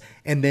weapons,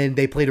 and then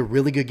they played a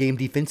really good game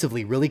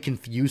defensively, really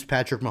confused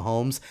Patrick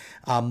Mahomes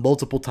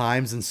multiple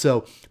times, and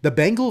so the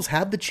Bengals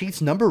have the Chiefs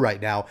number right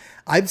now.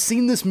 I've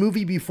seen this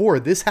movie before.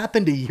 This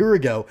happened a year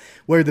ago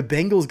where the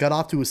Bengals got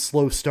off to a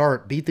slow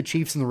start, beat the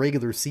Chiefs in the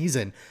regular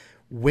season,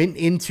 went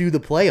into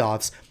the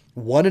playoffs,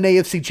 won an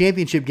AFC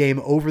championship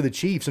game over the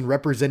Chiefs and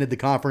represented the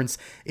conference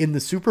in the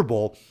Super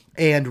Bowl.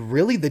 And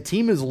really, the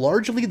team is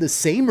largely the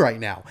same right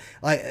now.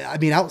 I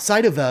mean,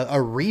 outside of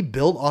a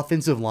rebuilt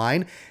offensive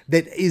line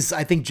that is,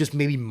 I think, just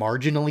maybe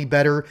marginally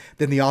better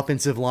than the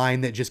offensive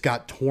line that just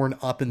got torn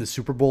up in the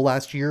Super Bowl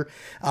last year.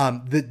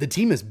 The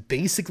team is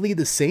basically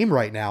the same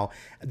right now.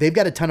 They've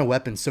got a ton of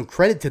weapons, so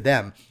credit to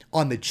them.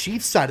 On the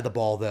Chiefs side of the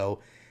ball,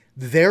 though,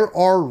 there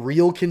are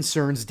real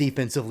concerns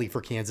defensively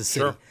for Kansas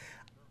City. Sure.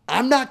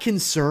 I'm not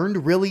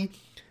concerned, really,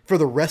 for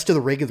the rest of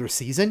the regular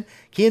season.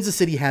 Kansas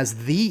City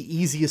has the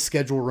easiest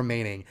schedule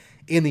remaining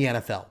in the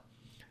NFL.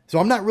 So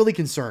I'm not really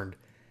concerned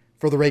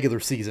for the regular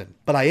season.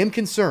 But I am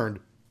concerned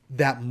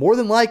that more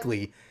than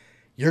likely,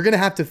 you're going to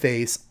have to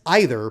face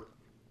either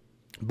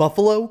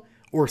Buffalo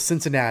or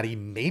Cincinnati,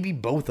 maybe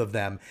both of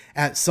them,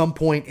 at some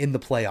point in the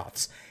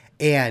playoffs.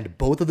 And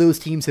both of those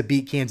teams have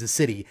beat Kansas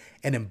City.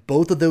 And in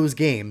both of those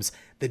games,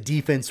 the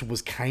defense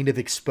was kind of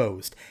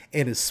exposed,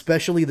 and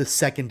especially the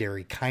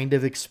secondary kind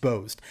of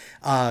exposed.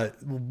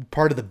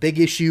 Part of the big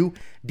issue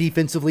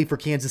defensively for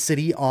Kansas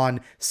City on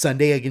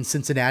Sunday against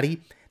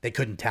Cincinnati, they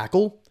couldn't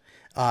tackle.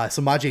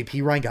 Samaje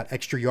Perine got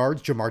extra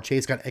yards. Ja'Marr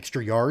Chase got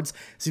extra yards.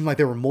 It seemed like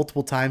there were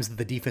multiple times that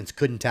the defense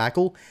couldn't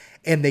tackle,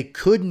 and they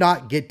could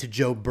not get to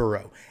Joe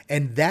Burrow.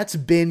 And that's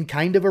been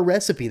kind of a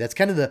recipe. That's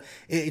kind of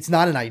it's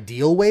not an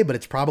ideal way, but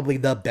it's probably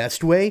the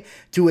best way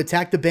to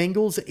attack the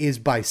Bengals is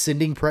by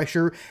sending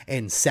pressure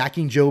and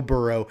sacking Joe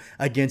Burrow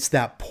against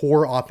that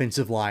poor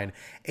offensive line.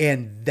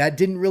 And that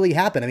didn't really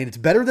happen. I mean, it's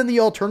better than the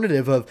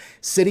alternative of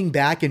sitting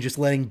back and just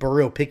letting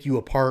Burrow pick you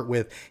apart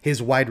with his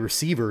wide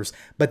receivers,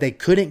 but they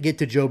couldn't get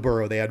to Joe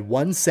Burrow. They had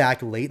 1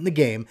 sack late in the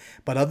game,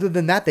 but other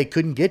than that, they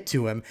couldn't get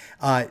to him.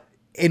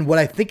 And what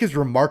I think is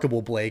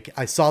remarkable, Blake,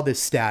 I saw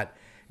this stat.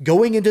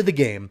 Going into the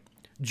game,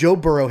 Joe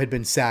Burrow had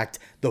been sacked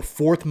the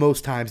 4th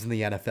most times in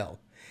the NFL.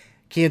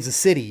 Kansas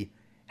City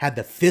had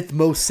the 5th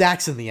most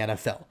sacks in the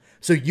NFL.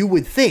 So you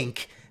would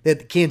think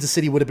that Kansas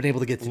City would have been able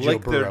to get to Joe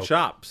Burrow. Their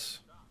chops.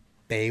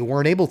 They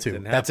weren't able to.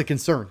 That's a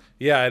concern.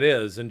 Yeah, it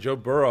is. And Joe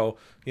Burrow,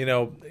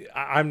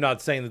 I'm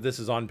not saying that this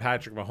is on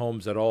Patrick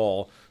Mahomes at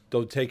all.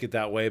 Don't take it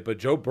that way. But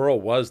Joe Burrow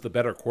was the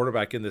better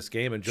quarterback in this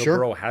game. And Joe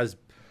Burrow has,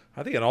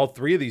 I think in all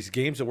 3 of these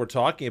games that we're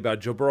talking about,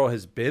 Joe Burrow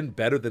has been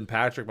better than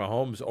Patrick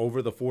Mahomes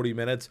over the 40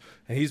 minutes.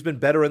 And he's been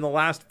better in the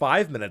last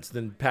 5 minutes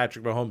than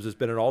Patrick Mahomes has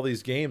been in all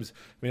these games.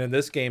 I mean, in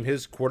this game,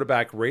 his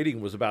quarterback rating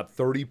was about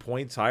 30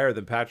 points higher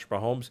than Patrick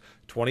Mahomes.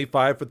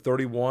 25 for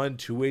 31,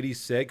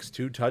 286,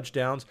 2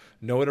 touchdowns,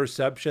 no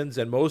interceptions.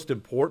 And most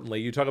importantly,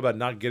 you talk about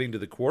not getting to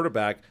the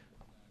quarterback.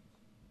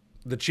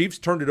 The Chiefs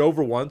turned it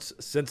over once.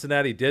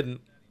 Cincinnati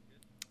didn't.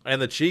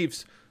 And the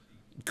Chiefs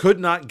could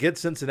not get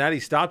Cincinnati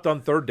stopped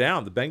on 3rd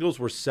down. The Bengals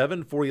were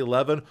 7 for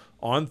 11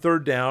 on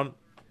 3rd down.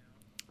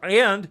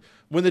 And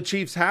when the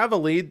Chiefs have a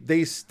lead,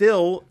 they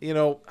still,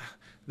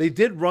 they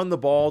did run the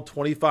ball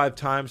 25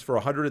 times for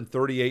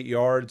 138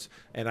 yards,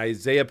 and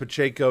Isaiah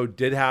Pacheco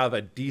did have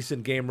a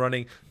decent game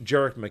running.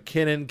 Jerick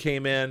McKinnon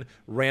came in,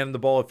 ran the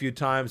ball a few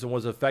times, and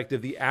was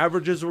effective. The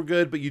averages were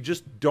good, but you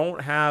just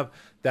don't have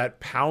that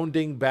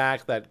pounding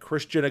back, that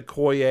Christian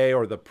Okoye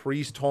or the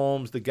Priest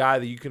Holmes, the guy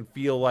that you can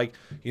feel like,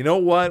 you know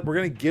what, we're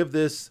going to give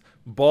this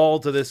ball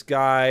to this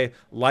guy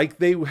like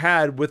they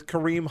had with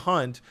Kareem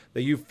Hunt,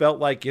 that you felt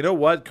like, you know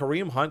what,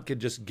 Kareem Hunt could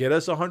just get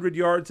us 100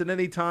 yards at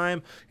any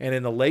time. And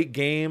in the late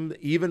game,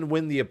 even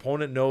when the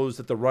opponent knows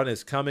that the run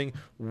is coming,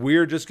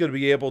 we're just going to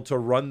be able to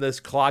run this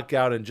clock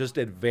out and just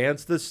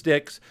advance the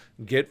sticks,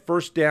 get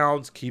first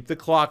downs, keep the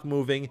clock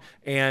moving,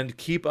 and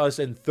keep us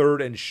in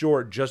 3rd and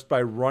short just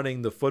by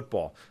running the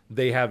football.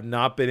 They have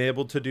not been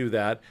able to do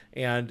that.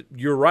 And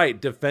you're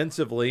right,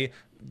 defensively,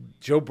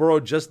 Joe Burrow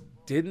just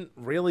didn't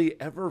really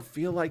ever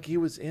feel like he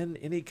was in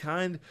any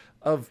kind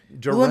of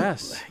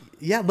duress.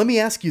 Let me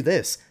ask you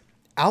this.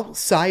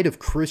 Outside of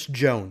Chris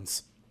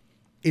Jones,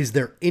 is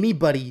there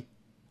anybody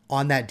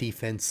on that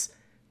defense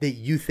that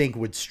you think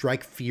would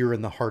strike fear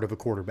in the heart of a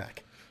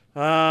quarterback?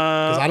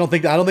 Because I don't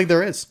think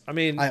there is. I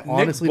mean, I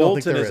honestly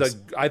don't think there is.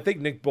 I think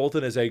Nick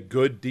Bolton is a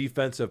good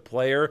defensive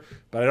player,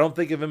 but I don't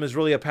think of him as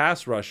really a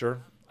pass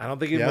rusher. I don't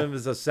think of him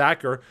as a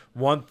sacker.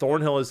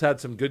 Thornhill has had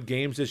some good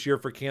games this year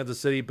for Kansas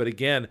City, but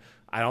again,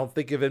 I don't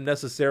think of him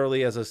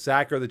necessarily as a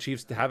sacker. The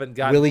Chiefs haven't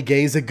got Willie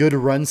Gay's a good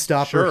run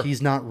stopper. Sure.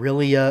 He's not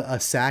really a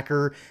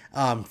sacker.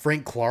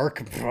 Frank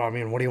Clark, I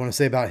mean, what do you want to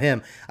say about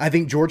him? I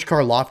think George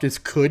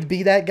Karlaftis could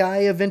be that guy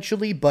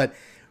eventually, but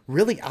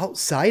really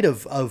outside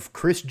of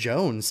Chris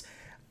Jones,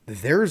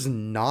 there's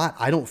not,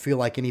 I don't feel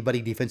like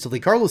anybody defensively.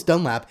 Carlos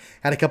Dunlap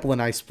had a couple of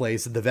nice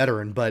plays, the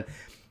veteran, but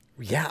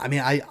yeah, I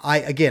mean,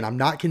 again, I'm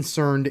not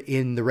concerned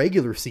in the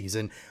regular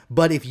season,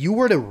 but if you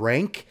were to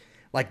rank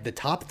like the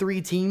top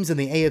 3 teams in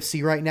the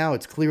AFC right now,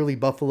 it's clearly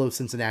Buffalo,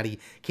 Cincinnati,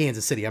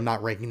 Kansas City. I'm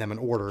not ranking them in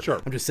order.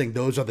 Sure. I'm just saying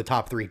those are the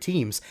top 3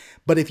 teams.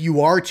 But if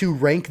you are to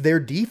rank their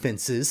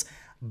defenses,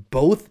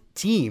 both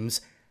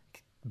teams,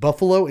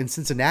 Buffalo and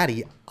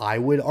Cincinnati, I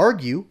would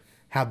argue,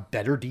 have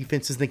better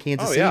defenses than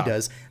Kansas City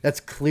does. That's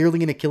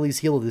clearly an Achilles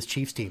heel of this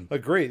Chiefs team.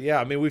 Agreed. Yeah.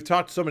 I mean, we've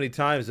talked so many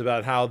times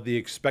about how the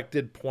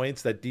expected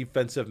points, that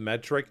defensive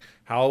metric,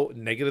 how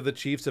negative the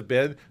Chiefs have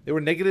been. They were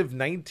negative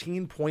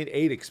 19.8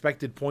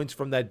 expected points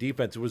from that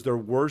defense. It was their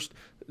worst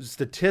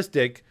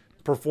statistic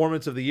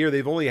performance of the year.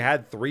 They've only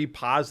had 3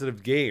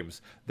 positive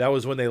games. That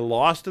was when they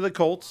lost to the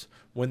Colts,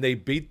 when they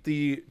beat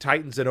the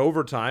Titans in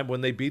overtime,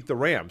 when they beat the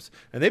Rams.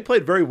 And they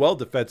played very well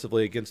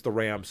defensively against the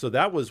Rams. So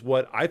that was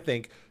what I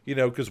think,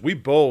 because we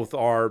both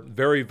are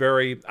very,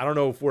 very, I don't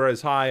know if we're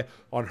as high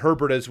on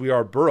Herbert as we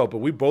are Burrow, but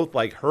we both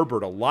like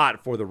Herbert a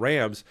lot for the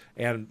Rams.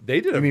 And they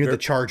did the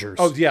Chargers.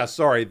 Oh, yeah,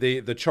 sorry.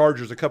 The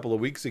Chargers a couple of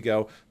weeks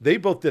ago, they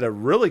both did a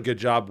really good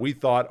job, we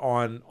thought,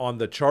 on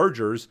the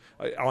Chargers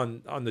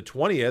on the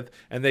 20th.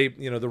 And they,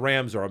 the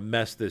Rams are a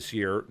mess this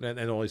year and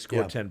only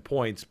scored 10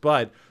 points.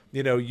 But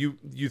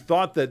you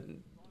thought that,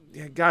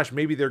 gosh,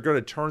 maybe they're going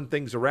to turn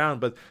things around,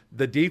 but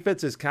the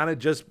defense has kind of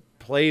just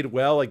played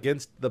well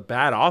against the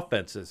bad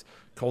offenses.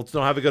 Colts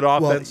don't have a good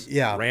offense.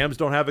 Rams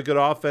don't have a good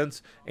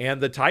offense,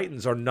 and the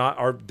Titans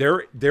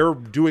they're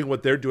doing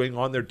what they're doing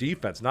on their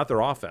defense, not their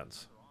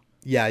offense.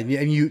 Yeah,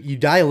 and you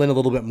dial in a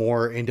little bit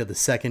more into the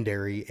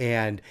secondary,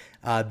 and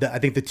I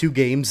think the 2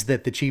 games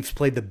that the Chiefs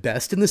played the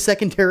best in the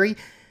secondary,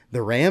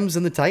 the Rams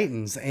and the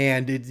Titans,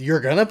 and you're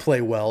going to play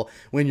well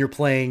when you're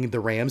playing the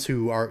Rams,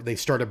 they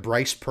started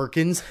Bryce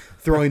Perkins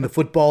throwing the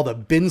football to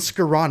Ben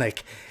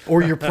Skoranek,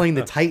 or you're playing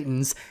the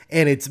Titans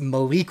and it's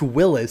Malik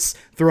Willis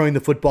throwing the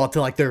football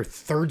to like their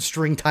 3rd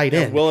string tight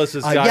end. Willis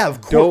has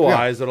got doe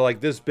eyes that are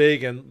like this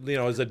big and,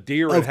 as a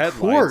deer in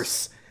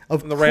headlights.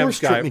 Of the Rams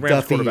course,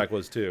 Rams quarterback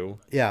was too.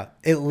 Yeah,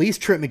 at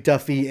least Trent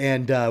McDuffie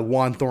and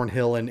Juan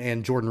Thornhill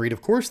and Jordan Reed.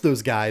 Of course,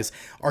 those guys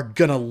are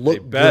gonna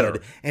look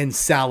good and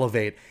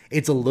salivate.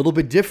 It's a little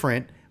bit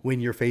different when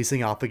you're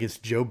facing off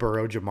against Joe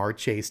Burrow, Jamar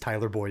Chase,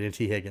 Tyler Boyd, and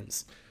T.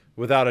 Higgins.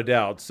 Without a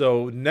doubt.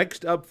 So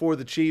next up for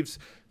the Chiefs,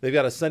 they've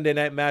got a Sunday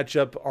night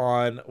matchup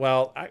on,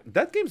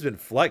 that game's been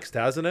flexed,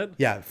 hasn't it?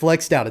 Yeah,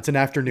 flexed out. It's an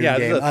afternoon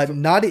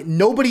game.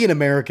 Nobody in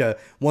America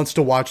wants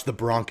to watch the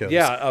Broncos.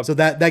 Yeah. So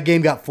that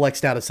game got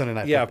flexed out of Sunday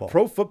Night Football. Yeah,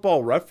 Pro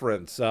Football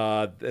Reference,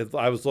 I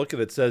was looking,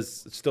 it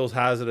says it still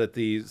has it at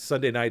the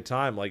Sunday night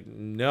time. Like,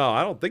 no,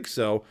 I don't think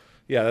so.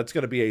 Yeah, that's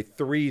going to be a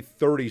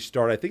 3:30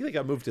 start. I think they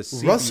got moved to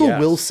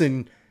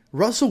CBS.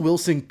 Russell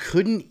Wilson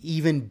couldn't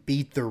even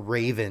beat the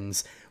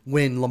Ravens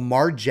when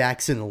Lamar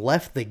Jackson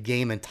left the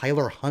game and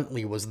Tyler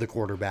Huntley was the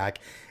quarterback,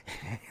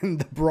 and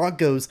the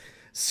Broncos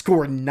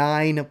scored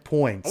 9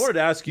 points. I wanted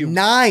to ask you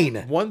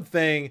 9. One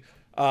thing.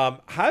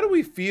 How do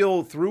we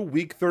feel through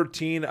Week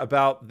 13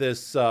 about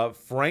this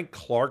Frank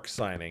Clark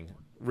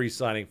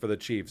re-signing for the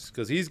Chiefs?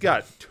 Because he's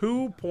got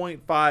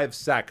 2.5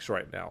 sacks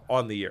right now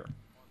on the year.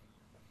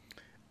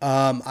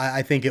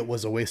 I think it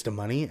was a waste of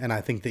money, and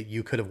I think that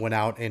you could have went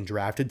out and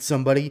drafted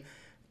somebody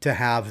to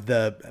have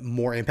the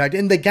more impact,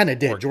 and they kind of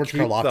did. George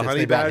Karlaftis,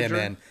 they brought him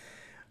in,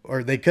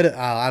 or they could have.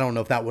 I don't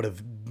know if that would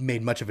have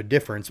made much of a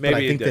difference, but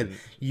I think that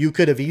you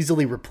could have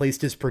easily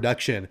replaced his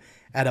production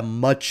at a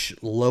much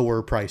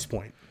lower price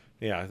point.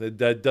 Yeah,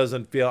 that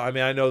doesn't feel. I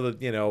mean, I know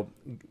that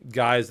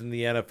guys in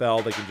the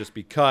NFL, they can just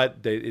be cut.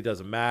 It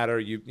doesn't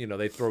matter.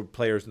 They throw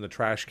players in the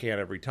trash can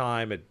every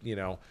time.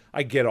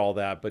 I get all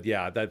that, but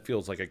yeah, that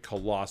feels like a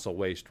colossal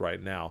waste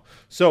right now.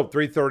 So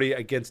 3:30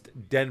 against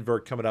Denver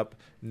coming up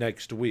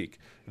next week.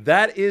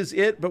 That is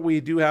it. But we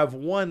do have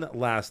one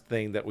last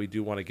thing that we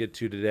do want to get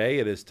to today.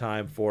 It is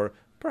time for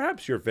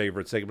perhaps your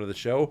favorite segment of the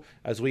show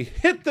as we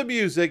hit the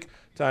music.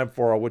 Time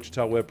for our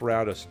Wichita Whip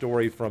Around, a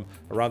story from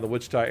around the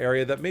Wichita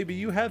area that maybe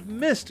you have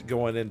missed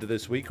going into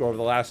this week or over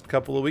the last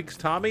couple of weeks.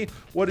 Tommy,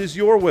 what is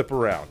your Whip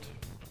Around?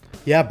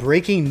 Yeah,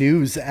 breaking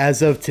news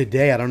as of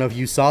today. I don't know if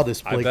you saw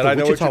this, Blake. I bet I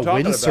know what you're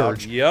talking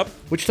about. Yep.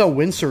 Wichita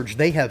Wind Surge,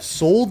 they have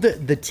sold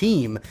the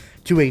team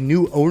to a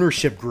new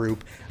ownership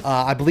group.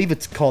 I believe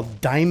it's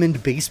called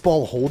Diamond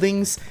Baseball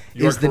Holdings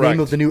is the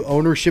name of the new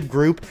ownership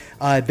group.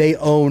 They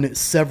own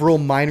several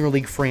minor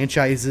league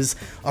franchises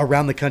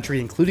around the country,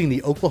 including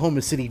the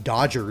Oklahoma City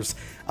Dodgers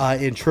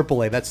in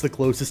AAA. That's the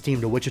closest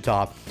team to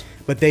Wichita.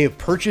 But they have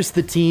purchased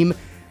the team,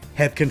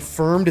 have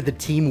confirmed the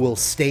team will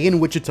stay in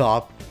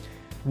Wichita,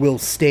 will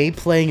stay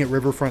playing at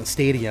Riverfront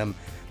Stadium.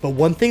 But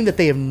one thing that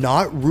they have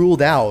not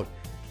ruled out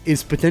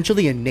is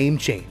potentially a name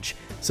change.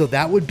 So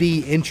that would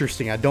be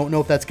interesting. I don't know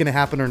if that's going to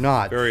happen or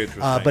not. Very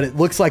interesting. But it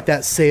looks like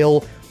that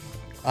sale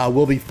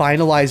will be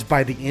finalized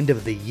by the end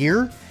of the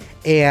year.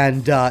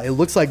 And it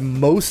looks like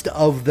most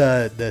of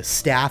the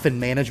staff and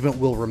management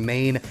will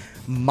remain,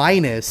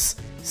 minus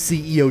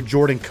CEO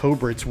Jordan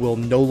Kobritz will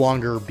no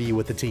longer be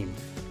with the team.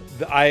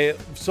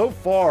 So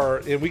far,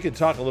 and we can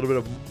talk a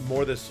little bit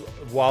more this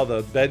while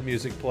the bed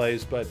music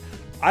plays, but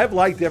I've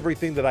liked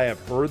everything that I have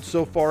heard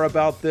so far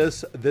about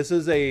this. This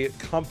is a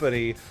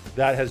company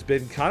that has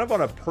been kind of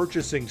on a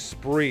purchasing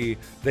spree.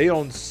 They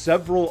own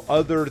several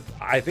other,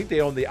 I think they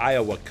own the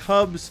Iowa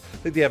Cubs. I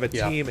think they have a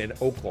team in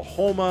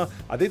Oklahoma.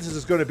 I think this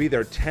is going to be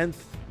their 10th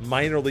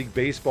minor league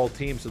baseball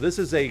team. So this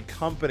is a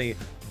company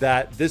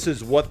that this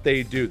is what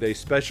they do. They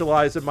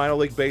specialize in minor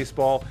league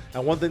baseball.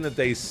 And one thing that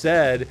they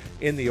said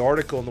in the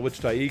article in the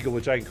Wichita Eagle,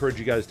 which I encourage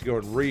you guys to go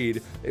and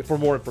read for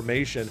more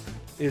information,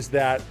 is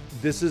that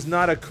this is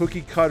not a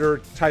cookie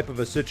cutter type of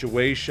a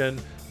situation.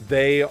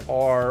 They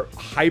are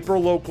hyper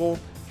local,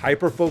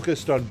 hyper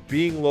focused on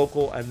being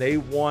local, and they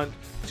want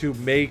to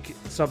make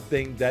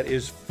something that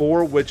is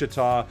for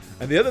Wichita.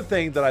 And the other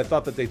thing that I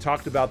thought that they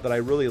talked about that I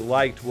really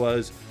liked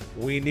was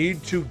we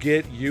need to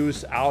get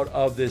use out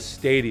of this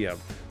stadium.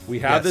 We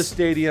have this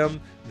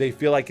stadium. They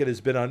feel like it has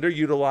been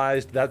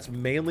underutilized. That's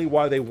mainly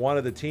why they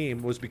wanted the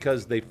team, was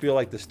because they feel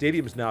like the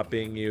stadium's not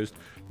being used.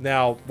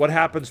 Now, what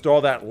happens to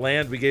all that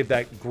land we gave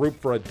that group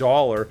for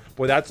 $1?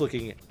 Boy, that's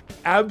looking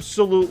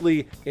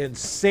absolutely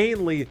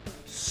insanely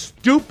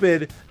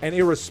stupid and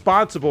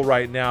irresponsible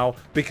right now,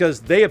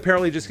 because they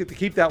apparently just get to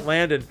keep that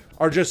land and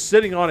are just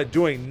sitting on it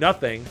doing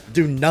nothing.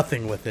 Do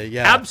nothing with it,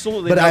 yeah.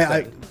 Absolutely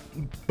nothing.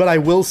 But I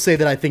will say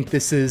that I think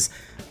this is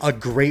a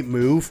great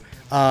move.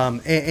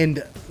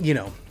 And you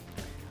know,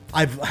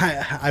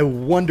 I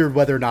wondered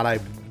whether or not I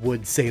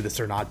would say this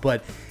or not,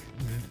 but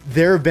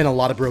there have been a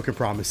lot of broken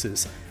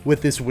promises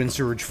with this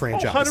WinSurge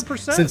franchise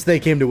 100%. Since they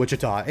came to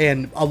Wichita,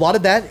 and a lot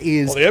of that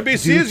is the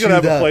NBC is going to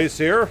have a place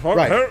here,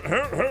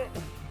 right?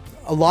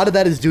 A lot of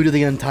that is due to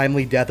the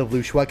untimely death of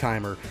Lou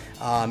Schweckheimer,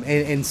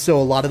 and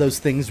so a lot of those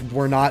things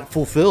were not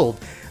fulfilled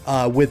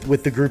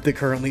with the group that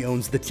currently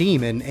owns the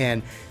team,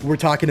 and we're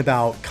talking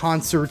about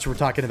concerts, we're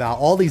talking about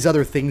all these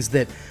other things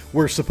that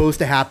were supposed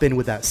to happen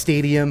with that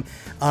stadium,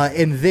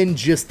 and then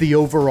just the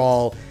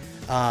overall.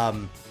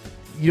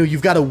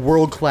 You've got a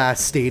world-class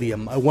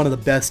stadium, one of the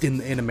best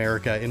in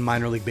America in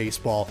minor league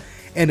baseball,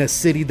 and a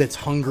city that's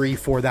hungry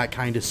for that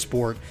kind of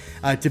sport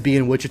to be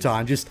in Wichita.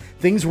 And just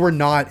things were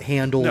not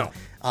handled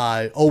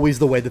always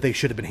the way that they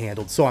should have been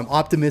handled. So I'm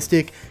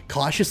optimistic,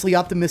 cautiously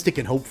optimistic,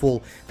 and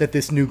hopeful that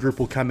this new group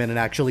will come in and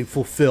actually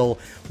fulfill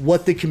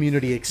what the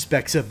community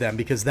expects of them,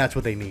 because that's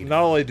what they need.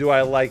 Not only do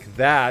I like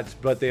that,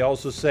 but they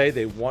also say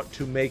they want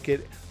to make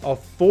it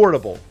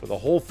affordable for the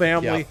whole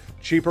family. Yeah.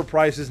 Cheaper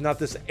prices, not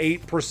this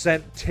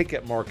 8%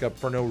 ticket markup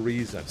for no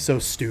reason. So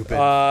stupid.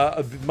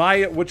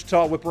 My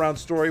Wichita whip-around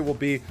story will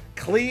be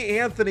Clee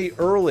Anthony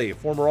Early,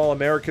 former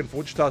All-American for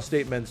Wichita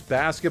State men's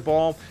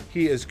basketball.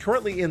 He is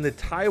currently in the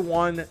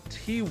Taiwan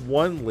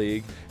T1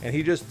 League, and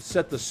he just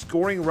set the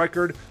scoring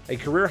record, a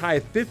career-high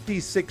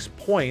 56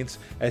 points,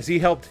 as he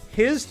helped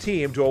his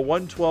team to a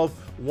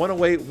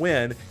 112-108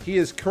 win. He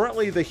is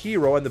currently the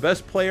hero and the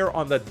best player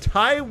on the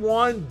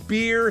Taiwan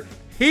Beer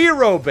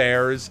Hero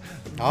Bears.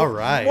 All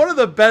right. One of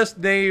the best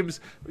names.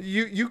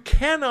 You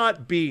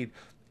cannot beat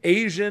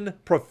Asian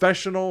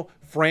professional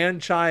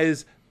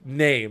franchise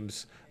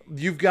names.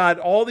 You've got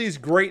all these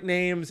great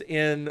names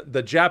in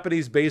the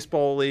Japanese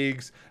baseball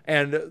leagues.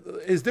 And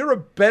is there a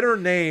better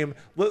name?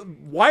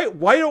 Why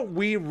don't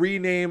we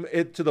rename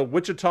it to the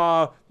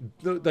Wichita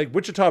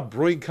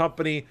Brewing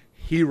Company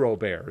Hero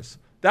Bears?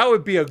 That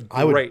would be a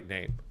great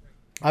name.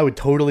 I would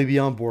totally be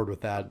on board with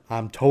that.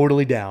 I'm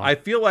totally down. I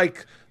feel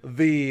like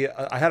I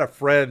had a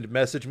friend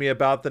message me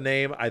about the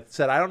name. I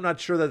said, I'm not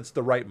sure that it's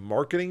the right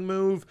marketing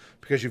move,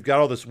 because you've got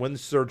all this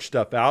WinSurge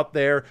stuff out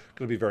there.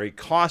 Going to be very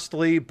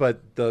costly,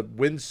 but the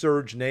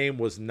WinSurge name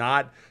was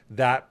not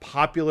that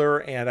popular.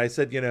 And I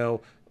said,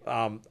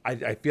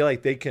 I feel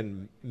like they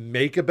can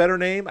make a better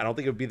name. I don't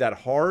think it would be that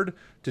hard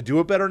to do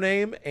a better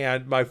name.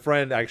 And my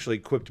friend actually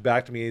quipped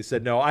back to me and he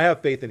said, no, I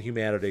have faith in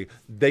humanity.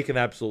 They can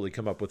absolutely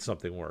come up with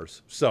something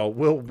worse. So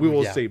we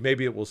will see.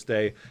 Maybe it will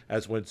stay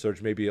as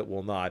WinSurge. Maybe it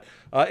will not.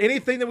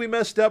 Anything that we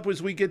messed up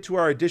as we get to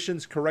our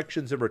additions,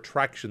 corrections, and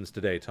retractions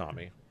today,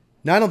 Tommy?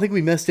 No, I don't think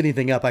we messed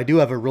anything up. I do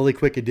have a really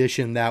quick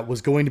addition that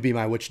was going to be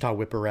my Wichita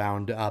whip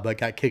around, but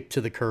got kicked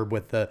to the curb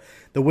with the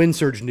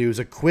WinSurge news.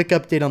 A quick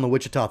update on the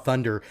Wichita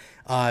Thunder,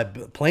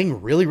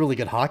 playing really, really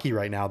good hockey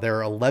right now. They're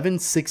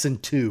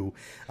 11-6-2 to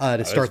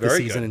start the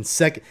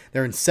season.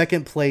 They're in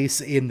second place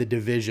in the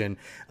division,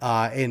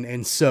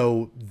 and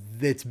so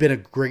it's been a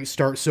great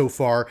start so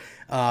far.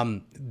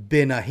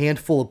 Been a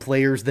handful of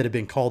players that have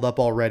been called up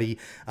already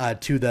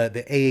to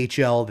the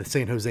AHL, the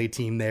San Jose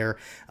team there.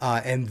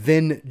 And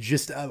then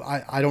just,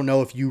 I don't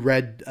know if you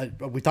read,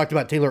 we talked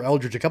about Taylor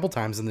Eldridge a couple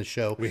times in the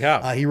show. We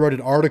have. He wrote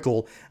an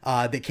article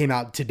that came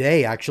out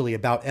today, actually,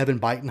 about Evan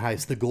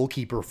Buitenhuis, the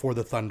goalkeeper for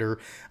the Thunder,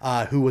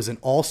 Thunder, who was an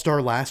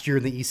all-star last year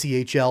in the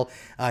ECHL.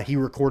 He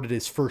recorded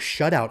his first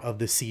shutout of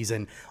the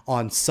season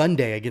on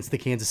Sunday against the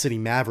Kansas City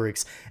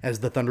Mavericks as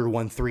the Thunder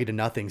won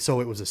 3-0. So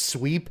it was a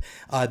sweep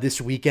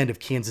this weekend of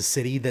Kansas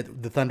City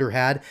that the Thunder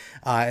had,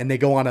 and they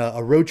go on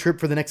a road trip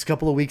for the next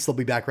couple of weeks. They'll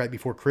be back right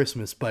before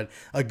Christmas, but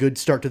a good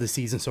start to the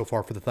season so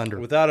far for the Thunder.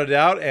 Without a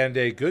doubt, and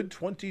a good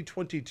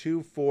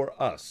 2022 for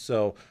us.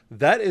 So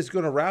that is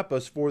going to wrap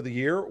us for the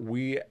year.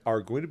 We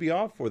are going to be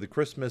off for the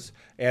Christmas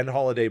and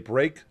holiday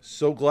break.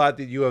 So glad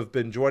that you have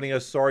been joining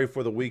us. Sorry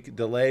for the week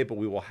delay, but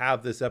we will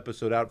have this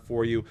episode out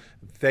for you.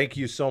 Thank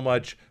you so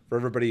much for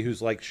everybody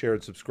who's liked,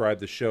 shared, subscribed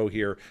the show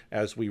here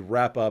as we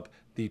wrap up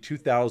the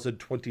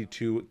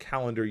 2022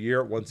 calendar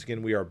year. Once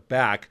again, we are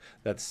back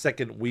that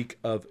second week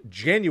of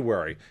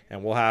January,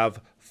 and we'll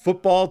have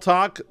football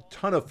talk,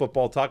 ton of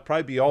football talk,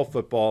 probably be all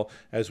football,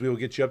 as we will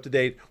get you up to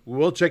date. We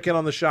will check in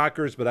on the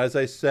Shockers, but as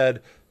I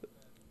said,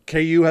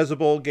 KU has a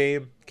bowl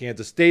game,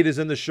 Kansas State is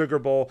in the Sugar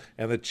Bowl,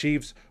 and the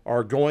Chiefs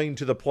are going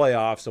to the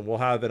playoffs, and we'll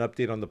have an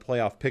update on the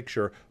playoff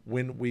picture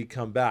when we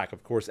come back.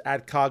 Of course,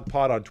 at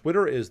CogPod on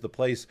Twitter is the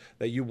place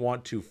that you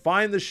want to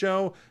find the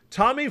show.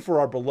 Tommy, for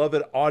our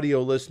beloved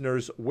audio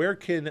listeners, where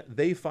can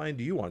they find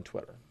you on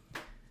Twitter?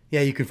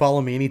 Yeah, you can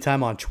follow me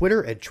anytime on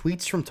Twitter at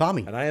Tweets from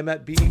Tommy. And I am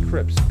at BE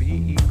Cripps,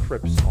 BE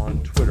Cripps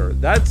on Twitter.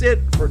 That's it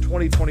for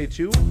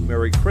 2022.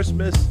 Merry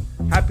Christmas,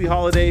 Happy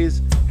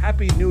Holidays,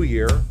 Happy New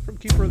Year from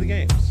Keeper of the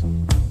Games.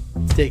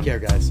 Take care,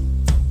 guys.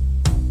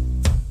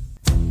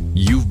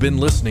 You've been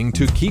listening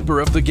to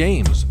Keeper of the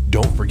Games.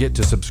 Don't forget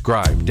to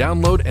subscribe,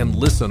 download, and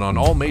listen on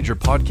all major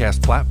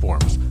podcast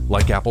platforms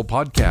like Apple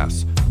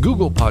Podcasts,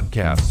 Google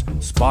Podcasts,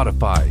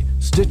 Spotify,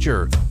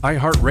 Stitcher,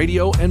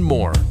 iHeartRadio, and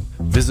more.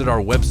 Visit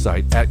our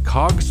website at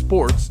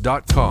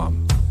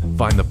cogsports.com.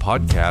 Find the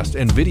podcast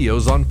and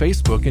videos on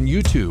Facebook and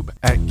YouTube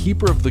at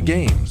Keeper of the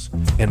Games,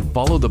 and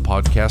follow the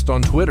podcast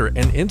on Twitter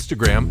and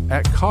Instagram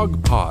at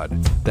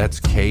CogPod. That's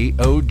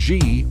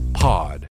KOG Pod.